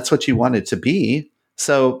 yeah, well, that's what you wanted to be.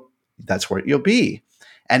 So that's where you'll be.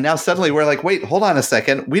 And now suddenly we're like, wait, hold on a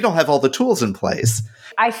second. We don't have all the tools in place.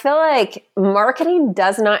 I feel like marketing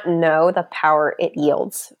does not know the power it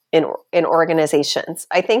yields in organizations.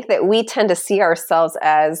 I think that we tend to see ourselves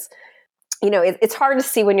as, it's hard to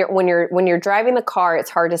see when you're driving the car. It's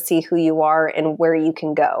hard to see who you are and where you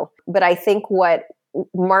can go. But I think what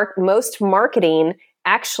most marketing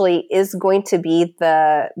actually is going to be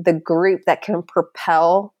the group that can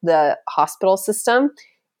propel the hospital system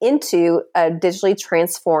into a digitally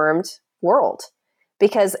transformed world,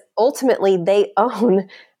 because ultimately they own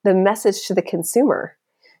the message to the consumer.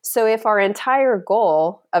 So if our entire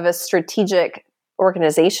goal of a strategic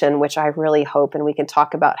organization, which I really hope, and we can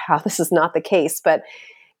talk about how this is not the case, but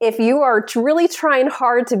if you are really trying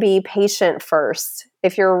hard to be patient first,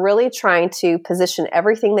 if you're really trying to position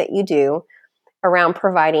everything that you do around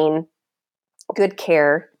providing good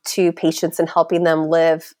care to patients and helping them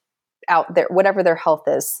live out there, whatever their health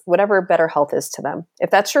is, whatever better health is to them. If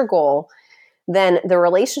that's your goal, then the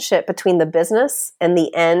relationship between the business and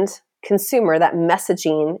the end consumer, that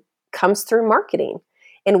messaging comes through marketing.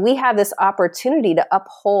 And we have this opportunity to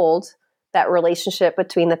uphold that relationship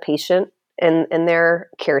between the patient and their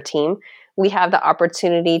care team. We have the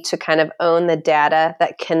opportunity to kind of own the data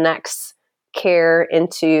that connects care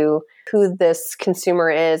into who this consumer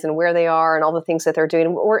is and where they are and all the things that they're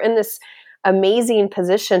doing. We're in this amazing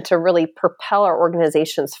position to really propel our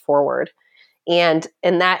organizations forward. And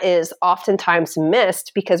that is oftentimes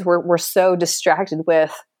missed because we're so distracted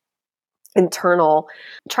with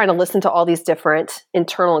trying to listen to all these different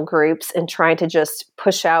internal groups and trying to just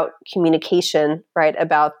push out communication, right,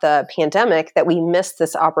 about the pandemic, that we miss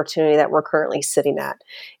this opportunity that we're currently sitting at.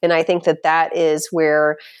 And I think that is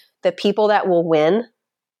where the people that will win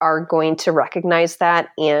are going to recognize that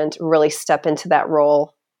and really step into that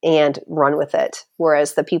role and run with it.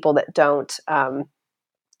 Whereas the people that don't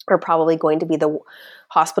are probably going to be the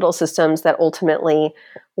hospital systems that ultimately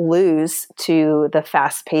lose to the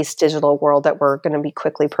fast-paced digital world that we're going to be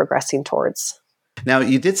quickly progressing towards. Now,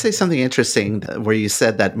 you did say something interesting where you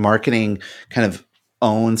said that marketing kind of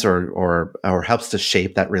owns or helps to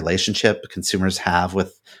shape that relationship consumers have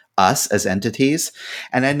with us as entities.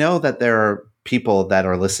 And I know that there are people that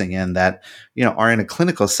are listening in that, are in a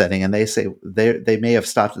clinical setting, and they say they may have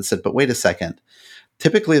stopped and said, but wait a second.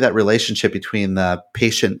 Typically that relationship between the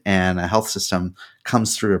patient and a health system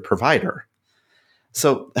comes through a provider.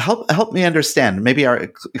 So help me understand, maybe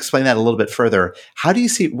explain that a little bit further. Where do you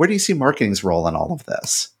see marketing's role in all of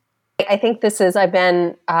this? I think I've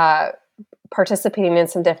been participating in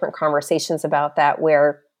some different conversations about that,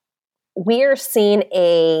 where we are seeing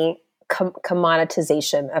a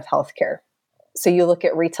commoditization of healthcare. So you look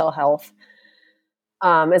at retail health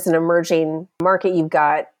as an emerging market. You've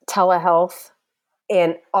got telehealth,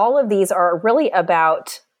 and all of these are really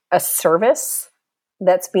about a service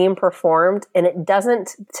that's being performed, and it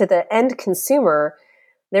doesn't, to the end consumer,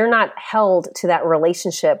 they're not held to that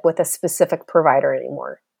relationship with a specific provider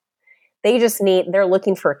anymore. They're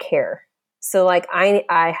looking for care. So like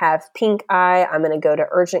I have pink eye, I'm going to go to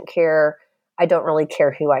urgent care. I don't really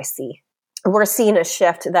care who I see. We're seeing a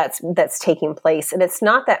shift that's taking place. And it's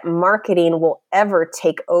not that marketing will ever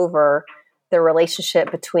take over the relationship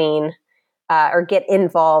between or get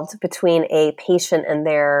involved between a patient and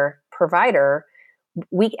their provider.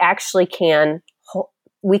 We actually can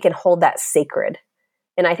hold that sacred.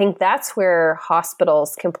 And I think that's where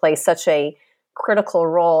hospitals can play such a critical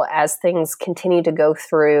role as things continue to go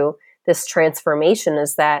through this transformation,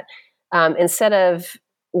 is that instead of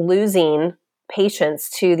losing patients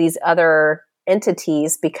to these other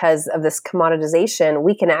entities because of this commoditization,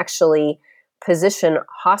 we can actually position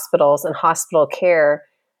hospitals and hospital care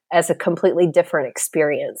as a completely different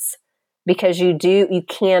experience, because you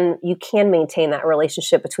can maintain that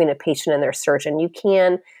relationship between a patient and their surgeon. You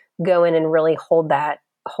can go in and really hold that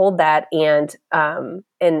and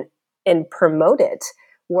promote it.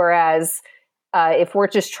 Whereas if we're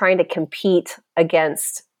just trying to compete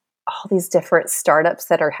against all these different startups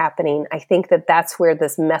that are happening, I think that that's where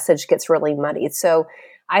this message gets really muddied. So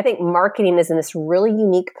I think marketing is in this really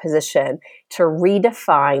unique position to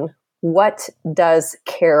redefine what does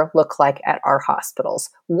care look like at our hospitals?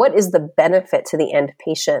 What is the benefit to the end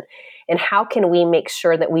patient? And how can we make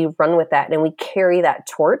sure that we run with that and we carry that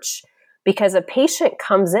torch? Because a patient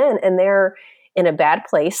comes in and they're in a bad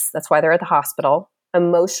place. That's why they're at the hospital,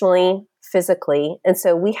 emotionally, physically. And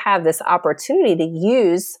so we have this opportunity to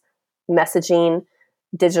use messaging,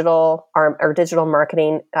 digital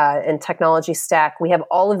marketing and technology stack. We have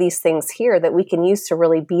all of these things here that we can use to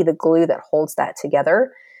really be the glue that holds that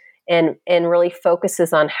together and really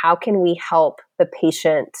focuses on how can we help the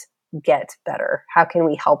patient get better? How can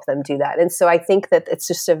we help them do that? And so I think that it's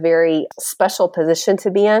just a very special position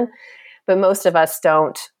to be in, but most of us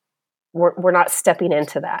we're not stepping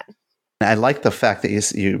into that. I like the fact that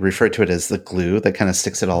you refer to it as the glue that kind of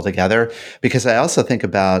sticks it all together, because I also think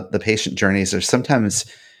about the patient journeys are sometimes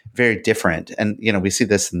very different. And, we see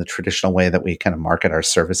this in the traditional way that we kind of market our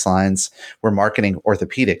service lines. We're marketing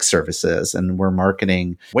orthopedic services and we're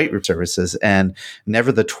marketing weight room services, and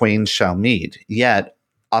never the twain shall meet. Yet,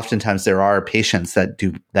 oftentimes there are patients that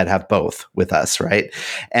have both with us, right?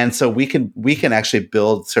 And so we can actually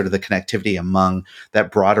build sort of the connectivity among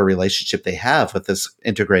that broader relationship they have with this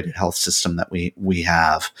integrated health system that we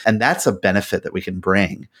have. And that's a benefit that we can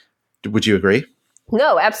bring. Would you agree?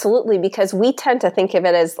 No, absolutely. Because we tend to think of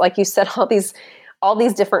it as, like you said, all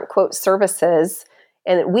these different quote services,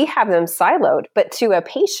 and we have them siloed. But to a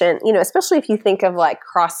patient, especially if you think of like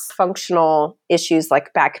cross-functional issues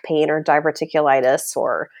like back pain or diverticulitis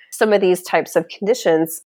or some of these types of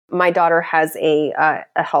conditions, my daughter has a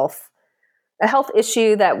health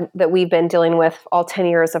issue that we've been dealing with all 10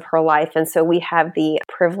 years of her life. And so we have the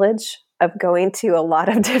privilege of going to a lot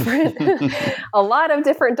of different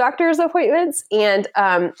doctor's appointments. And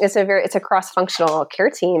it's a cross-functional care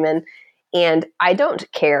team. And I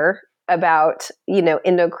don't care about,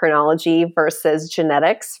 endocrinology versus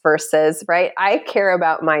genetics versus, right? I care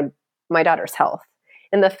about my daughter's health.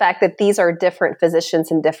 And the fact that these are different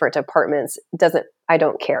physicians in different departments I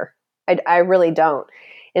don't care. I really don't.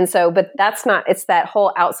 And so, but it's that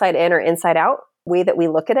whole outside in or inside out way that we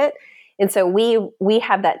look at it. And so we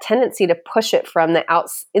have that tendency to push it from the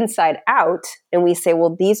inside out. And we say,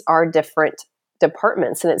 well, these are different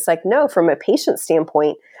departments. And it's like, no, from a patient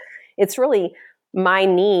standpoint, it's really my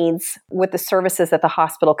needs with the services that the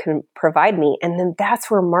hospital can provide me. And then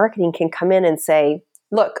that's where marketing can come in and say,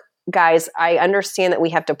 look, guys, I understand that we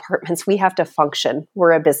have departments, we have to function,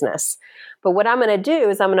 we're a business. But what I'm going to do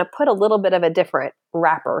is I'm going to put a little bit of a different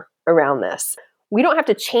wrapper around this. We don't have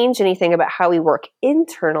to change anything about how we work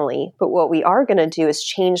internally, but what we are going to do is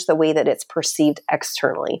change the way that it's perceived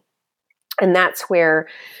externally. And that's where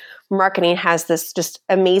marketing has this just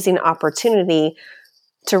amazing opportunity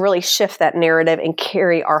to really shift that narrative and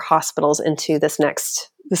carry our hospitals into this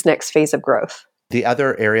next phase of growth. The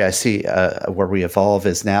other area I see where we evolve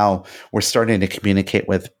is now we're starting to communicate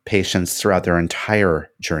with patients throughout their entire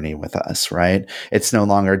journey with us, right? It's no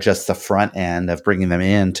longer just the front end of bringing them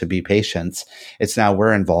in to be patients. It's now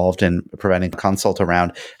we're involved in providing consult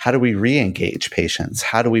around how do we re-engage patients?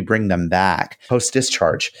 How do we bring them back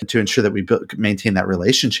post-discharge to ensure that we maintain that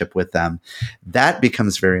relationship with them? That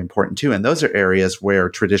becomes very important too. And those are areas where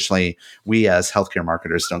traditionally we as healthcare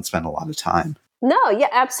marketers don't spend a lot of time. No, yeah,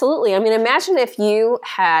 absolutely. I mean, imagine if you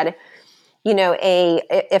had,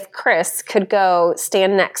 if Chris could go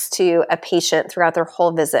stand next to a patient throughout their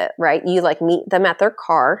whole visit, right? You like meet them at their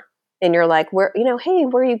car and you're like, hey,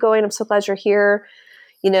 where are you going? I'm so glad you're here.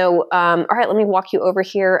 All right, let me walk you over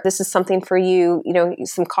here. This is something for you,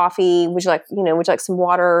 some coffee. Would you like some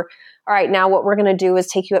water? All right, now what we're going to do is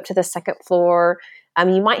take you up to the second floor.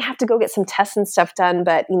 You might have to go get some tests and stuff done,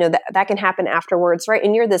 but that can happen afterwards, right?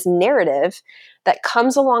 And you're this narrative that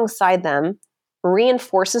comes alongside them,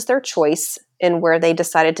 reinforces their choice in where they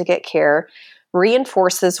decided to get care,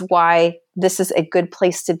 reinforces why this is a good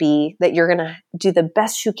place to be, that you're going to do the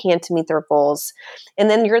best you can to meet their goals. And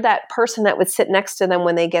then you're that person that would sit next to them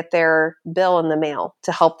when they get their bill in the mail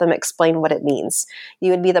to help them explain what it means.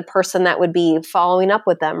 You would be the person that would be following up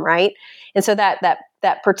with them, right? And so that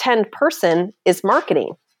pretend person is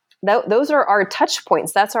marketing. Those are our touch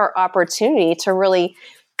points. That's our opportunity to really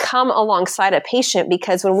come alongside a patient,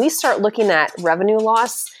 because when we start looking at revenue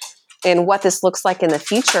loss and what this looks like in the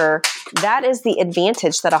future, that is the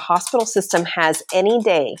advantage that a hospital system has any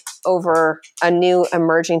day over a new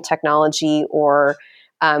emerging technology or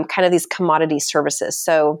kind of these commodity services.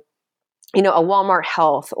 So, a Walmart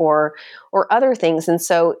Health or other things. And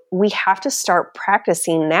so we have to start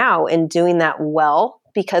practicing now and doing that well,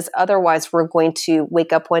 because otherwise we're going to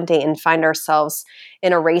wake up one day and find ourselves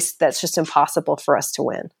in a race that's just impossible for us to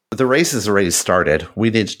win. The race is already started.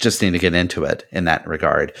 We just need to get into it in that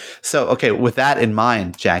regard. So, okay, with that in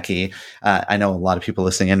mind, Jackie, I know a lot of people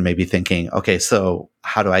listening in may be thinking, okay, so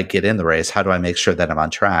how do I get in the race? How do I make sure that I'm on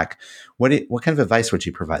track? What kind of advice would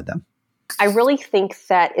you provide them? I really think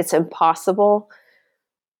that it's impossible,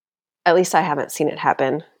 at least I haven't seen it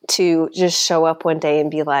happen, to just show up one day and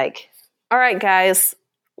be like, all right, guys,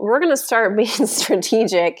 we're going to start being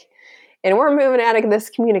strategic and we're moving out of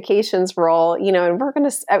this communications role, and we're going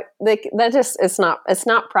to, it's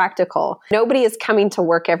not practical. Nobody is coming to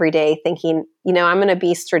work every day thinking, I'm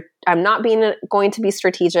not going to be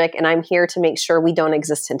strategic, and I'm here to make sure we don't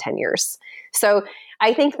exist in 10 years. So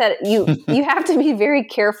I think that you have to be very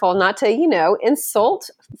careful not to,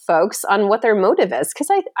 insult folks on what their motive is.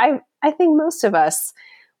 Because I think most of us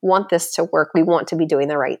want this to work. We want to be doing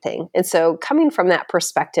the right thing. And so coming from that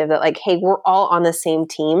perspective that like, hey, we're all on the same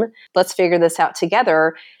team. Let's figure this out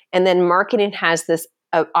together. And then marketing has this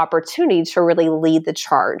opportunity to really lead the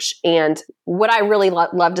charge. And what I really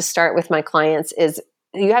love to start with my clients is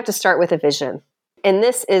you have to start with a vision. And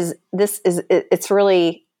it's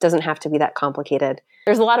really doesn't have to be that complicated.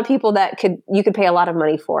 There's a lot of people that you could pay a lot of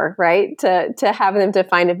money for, right? To have them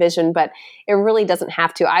define a vision, but it really doesn't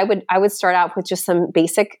have to. I would start out with just some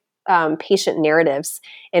basic patient narratives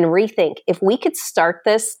and rethink. If we could start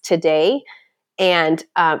this today and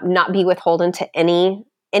not be withholden to any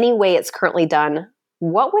way it's currently done,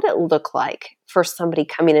 what would it look like for somebody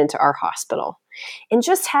coming into our hospital? And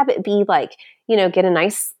just have it be like, get a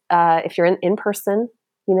nice, if you're in person,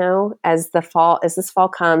 as this fall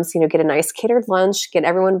comes, get a nice catered lunch, get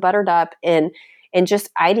everyone buttered up and just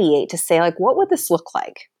ideate to say like, what would this look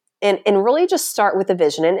like? And really just start with a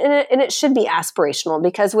vision. And it should be aspirational,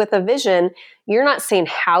 because with a vision, you're not saying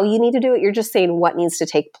how you need to do it. You're just saying what needs to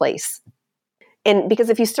take place. And because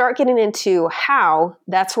if you start getting into how,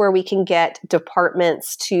 that's where we can get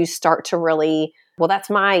departments to start to really, well, that's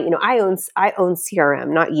my, I own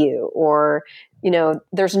CRM, not you, or,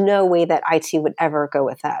 there's no way that IT would ever go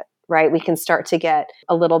with that, right? We can start to get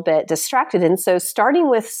a little bit distracted. And so starting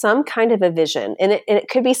with some kind of a vision, and it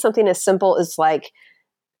could be something as simple as like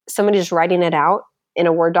somebody just writing it out in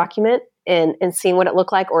a Word document and seeing what it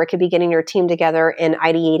looked like, or it could be getting your team together and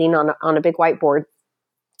ideating on a big whiteboard.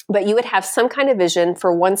 But you would have some kind of vision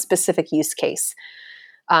for one specific use case.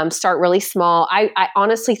 Start really small. I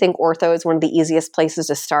honestly think ortho is one of the easiest places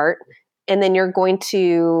to start. And then you're going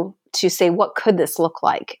to say, what could this look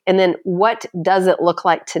like? And then what does it look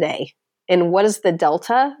like today? And what is the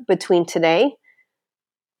delta between today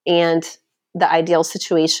and the ideal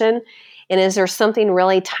situation? And is there something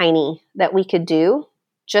really tiny that we could do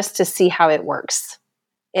just to see how it works?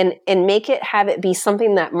 And have it be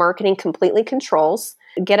something that marketing completely controls.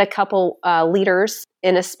 Get a couple leaders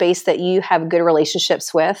in a space that you have good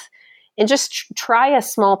relationships with, and just try a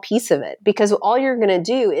small piece of it, because all you're going to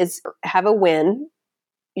do is have a win.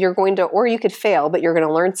 Or you could fail, but you're going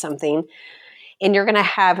to learn something, and you're going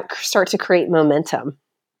to start to create momentum.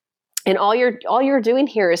 And all you're doing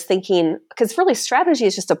here is thinking, because really strategy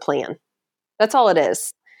is just a plan. That's all it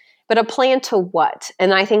is. But a plan to what?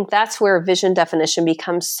 And I think that's where vision definition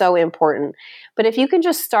becomes so important. But if you can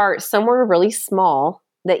just start somewhere really small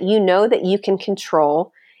that that you can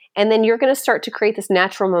control, and then you're going to start to create this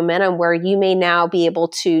natural momentum where you may now be able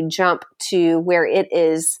to jump to where it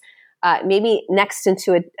is maybe next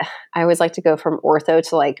into I always like to go from ortho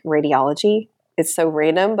to like radiology. It's so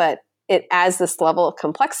random, but it adds this level of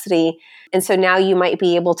complexity. And so now you might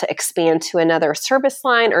be able to expand to another service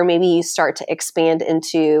line, or maybe you start to expand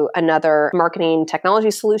into another marketing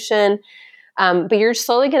technology solution. But you're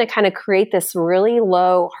slowly going to kind of create this really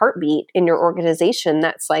low heartbeat in your organization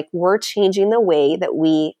that's like, we're changing the way that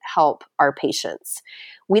we help our patients.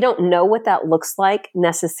 We don't know what that looks like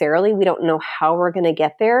necessarily. We don't know how we're going to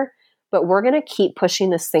get there, but we're going to keep pushing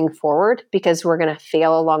this thing forward, because we're going to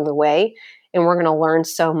fail along the way. and we're going to learn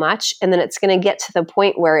so much. And then it's going to get to the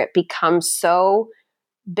point where it becomes so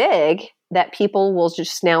big that people will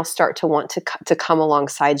just now start to want to come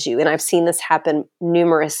alongside you. And I've seen this happen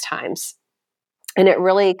numerous times. And it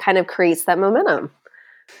really kind of creates that momentum.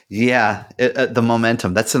 Yeah, the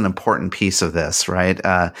momentum, that's an important piece of this, right?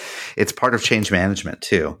 It's part of change management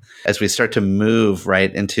too. As we start to move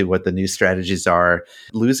right into what the new strategies are,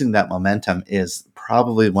 losing that momentum is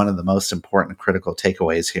probably one of the most important critical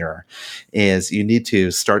takeaways here. Is you need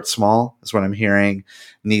to start small, is what I'm hearing.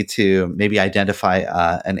 Need to maybe identify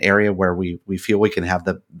an area where we feel we can have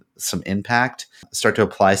some impact, start to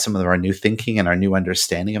apply some of our new thinking and our new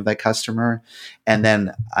understanding of that customer. And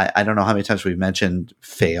then I don't know how many times we've mentioned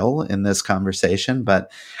fail in this conversation,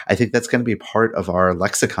 but I think that's going to be part of our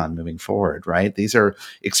lexicon moving forward, right? These are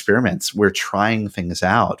experiments. We're trying things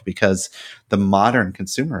out because the modern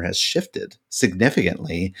consumer has shifted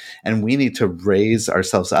significantly, and we need to raise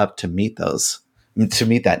ourselves up to meet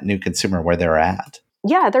that new consumer where they're at.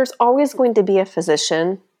 Yeah, there's always going to be a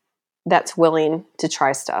physician that's willing to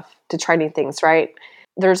try stuff, to try new things, right?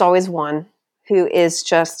 There's always one who is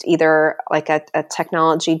just either like a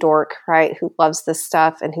technology dork, right? Who loves this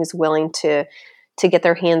stuff and who's willing to get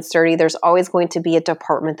their hands dirty. There's always going to be a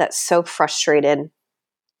department that's so frustrated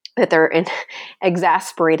that they're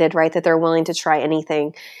exasperated, right? That they're willing to try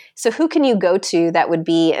anything. So who can you go to that would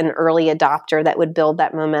be an early adopter that would build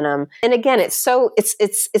that momentum? And again,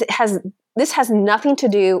 this has nothing to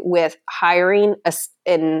do with hiring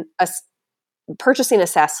purchasing a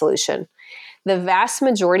SaaS solution. The vast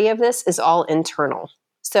majority of this is all internal.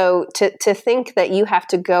 So to think that you have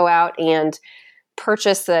to go out and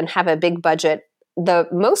purchase and have a big budget, the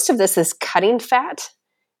most of this is cutting fat,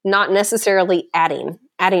 not necessarily adding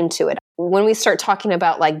to it. When we start talking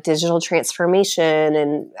about like digital transformation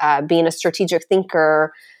and being a strategic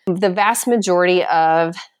thinker, the vast majority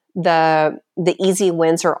of the easy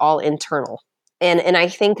wins are all internal. And I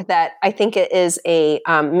think it is a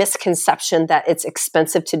misconception that it's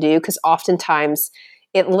expensive to do, because oftentimes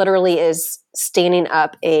it literally is standing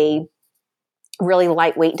up a really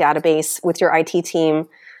lightweight database with your IT team,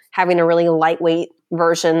 having a really lightweight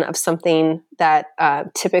version of something that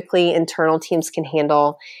typically internal teams can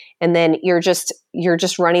handle, and then you're just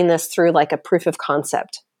running this through like a proof of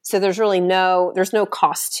concept. So there's no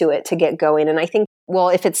cost to it to get going. And I think, well,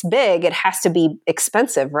 if it's big, it has to be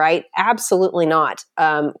expensive, right? Absolutely not.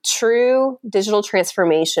 True digital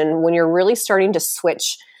transformation, when you're really starting to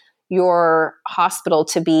switch your hospital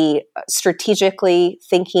to be strategically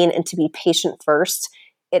thinking and to be patient first,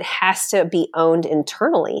 it has to be owned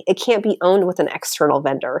internally. It can't be owned with an external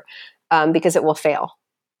vendor because it will fail.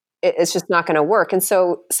 It's just not going to work. And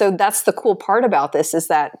so that's the cool part about this, is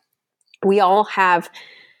that we all have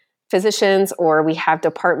physicians or we have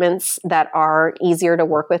departments that are easier to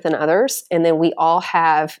work with than others. And then we all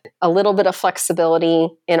have a little bit of flexibility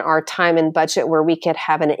in our time and budget where we could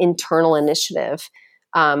have an internal initiative.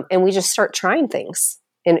 And we just start trying things.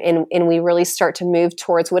 And we really start to move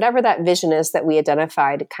towards whatever that vision is that we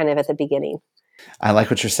identified kind of at the beginning. I like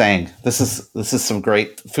what you're saying. This is some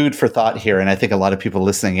great food for thought here. And I think a lot of people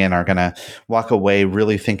listening in are going to walk away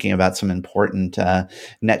really thinking about some important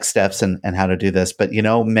next steps and how to do this. But,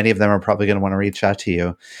 many of them are probably going to want to reach out to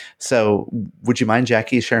you. So would you mind,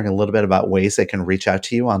 Jackie, sharing a little bit about ways they can reach out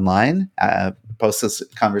to you online, post this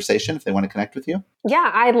conversation if they want to connect with you? Yeah,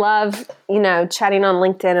 I love, chatting on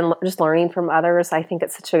LinkedIn and just learning from others. I think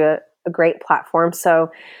it's such a great platform. So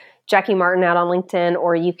Jackie Martin out on LinkedIn,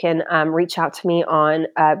 or you can reach out to me on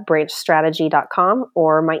branchstrategy.com,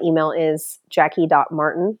 or my email is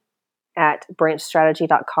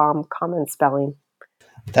jackie.martin@branchstrategy.com, common spelling.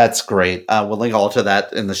 That's great. We'll link all to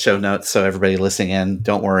that in the show notes. So everybody listening in,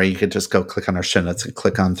 don't worry. You could just go click on our show notes and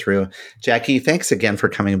click on through. Jackie, thanks again for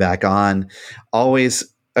coming back on.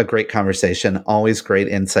 Always a great conversation. Always great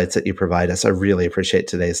insights that you provide us. I really appreciate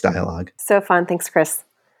today's dialogue. So fun. Thanks, Chris.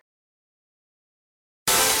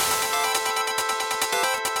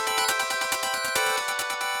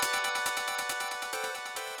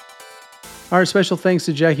 All right, special thanks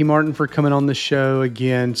to Jackie Martin for coming on the show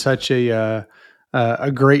again. Such a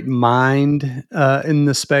great mind in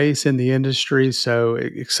the space, in the industry. So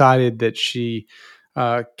excited that she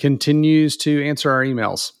continues to answer our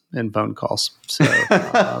emails and phone calls. So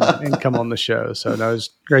and come on the show. So that was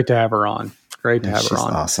great to have her on. Great to have her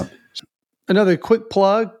on. Awesome. Another quick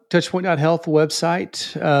plug: Touchpoint.health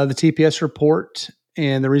website, the TPS report.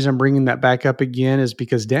 And the reason I'm bringing that back up again is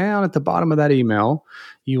because down at the bottom of that email,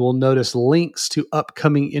 you will notice links to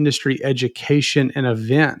upcoming industry education and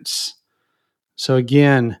events. So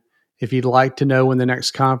again, if you'd like to know when the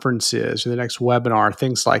next conference is or the next webinar,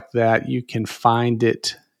 things like that, you can find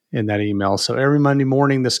it in that email. So every Monday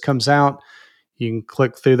morning this comes out. You can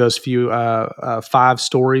click through those few 5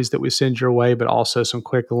 stories that we send your way, but also some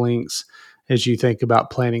quick links as you think about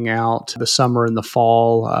planning out the summer and the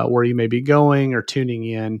fall, where you may be going or tuning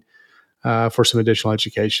in for some additional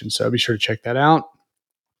education. So be sure to check that out.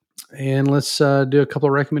 And let's do a couple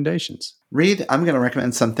of recommendations. Reed, I'm going to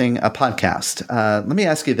recommend something, a podcast. Let me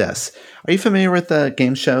ask you this. Are you familiar with the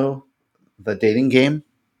game show, The Dating Game?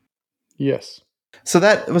 Yes. So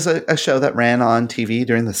that was a show that ran on TV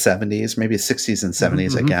during the 70s, maybe 60s and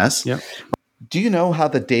 70s, I guess. Yep. Do you know how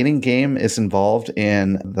the dating game is involved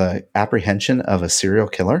in the apprehension of a serial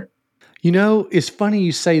killer? You know, it's funny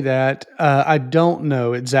you say that. I don't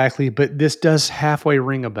know exactly, but this does halfway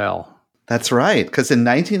ring a bell. That's right, because in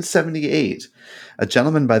 1978, a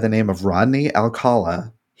gentleman by the name of Rodney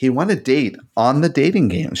Alcala, he won a date on the dating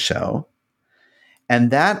game show,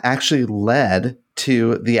 and that actually led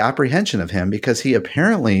to the apprehension of him because he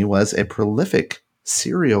apparently was a prolific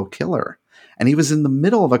serial killer, and he was in the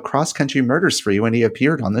middle of a cross-country murder spree when he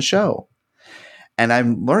appeared on the show. And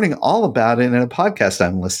I'm learning all about it in a podcast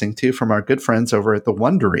I'm listening to from our good friends over at the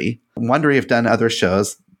Wondery. Wondery have done other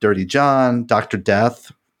shows, Dirty John, Dr.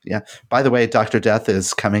 Death. Yeah. By the way, Dr. Death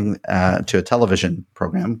is coming to a television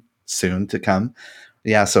program soon to come.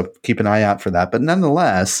 Yeah, so keep an eye out for that. But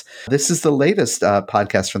nonetheless, this is the latest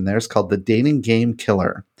podcast from theirs called The Dating Game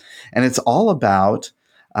Killer. And it's all about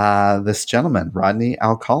this gentleman, Rodney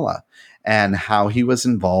Alcala, and how he was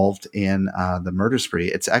involved in the murder spree.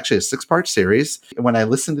 It's actually a 6-part series. When I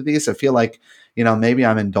listen to these, I feel like, maybe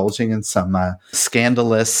I'm indulging in some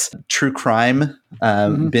scandalous true crime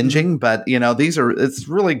binging, but it's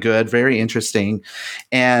really good, very interesting.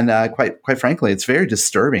 And quite frankly, it's very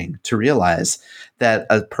disturbing to realize that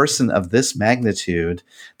a person of this magnitude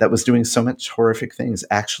that was doing so much horrific things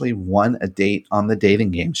actually won a date on the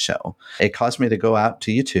dating game show. It caused me to go out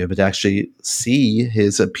to YouTube and actually see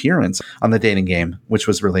his appearance on the dating game, which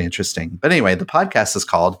was really interesting. But anyway, the podcast is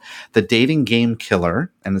called The Dating Game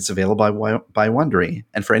Killer, and it's available by Wondery.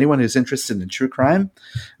 And for anyone who's interested in true crime,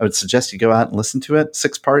 I would suggest you go out and listen to it.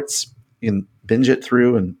 6 parts. You can binge it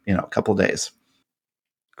through in a couple of days.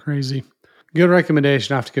 Crazy. Good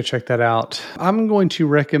recommendation. I have to go check that out. I'm going to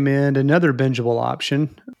recommend another bingeable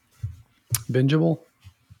option. Bingeable?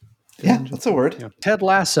 Yeah, that's a word. Yeah. Ted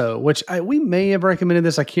Lasso, which we may have recommended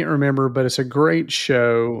this. I can't remember, but it's a great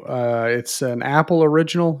show. It's an Apple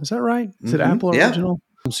original. Is that right? Is it Apple original?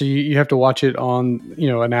 So you have to watch it on,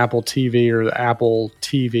 an Apple TV or the Apple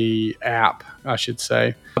TV app, I should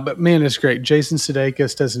say. But man, it's great. Jason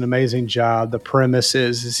Sudeikis does an amazing job. The premise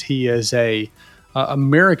is he is a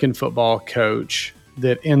American football coach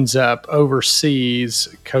that ends up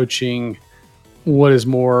overseas coaching what is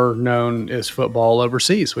more known as football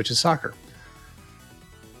overseas, which is soccer.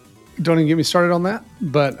 Don't even get me started on that,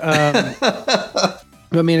 but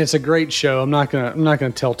I mean, it's a great show. I'm not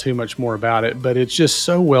gonna tell too much more about it, but it's just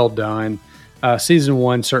so well done. Season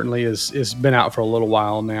 1 certainly is been out for a little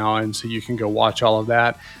while now, and so you can go watch all of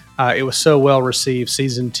that. It was so well received.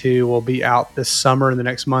 Season 2 will be out this summer in the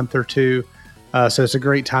next month or two. So it's a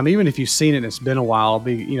great time. Even if you've seen it and it's been a while,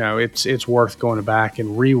 it's worth going back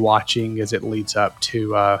and rewatching as it leads up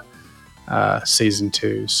to season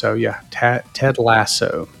 2. So yeah, Ted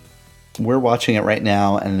Lasso. We're watching it right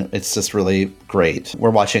now, and it's just really great. We're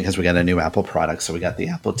watching because we got a new Apple product, so we got the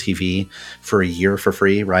Apple TV for a year for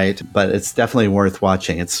free, right? But it's definitely worth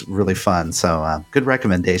watching. It's really fun. So good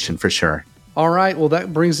recommendation for sure. All right. Well,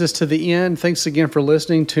 that brings us to the end. Thanks again for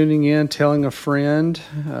listening, tuning in, telling a friend,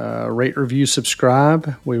 rate, review,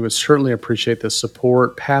 subscribe. We would certainly appreciate the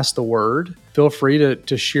support. Pass the word. Feel free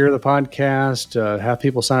to share the podcast, have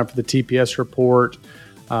people sign up for the TPS report,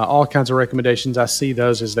 all kinds of recommendations. I see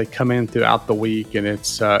those as they come in throughout the week, and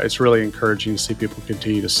it's really encouraging to see people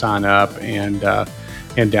continue to sign up and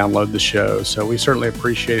download the show. So we certainly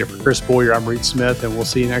appreciate it. For Chris Boyer, I'm Reed Smith, and we'll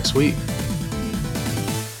see you next week.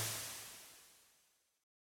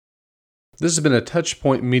 This has been a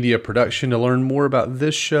Touchpoint Media production. To learn more about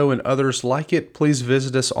this show and others like it, please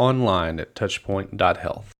visit us online at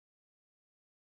touchpoint.health.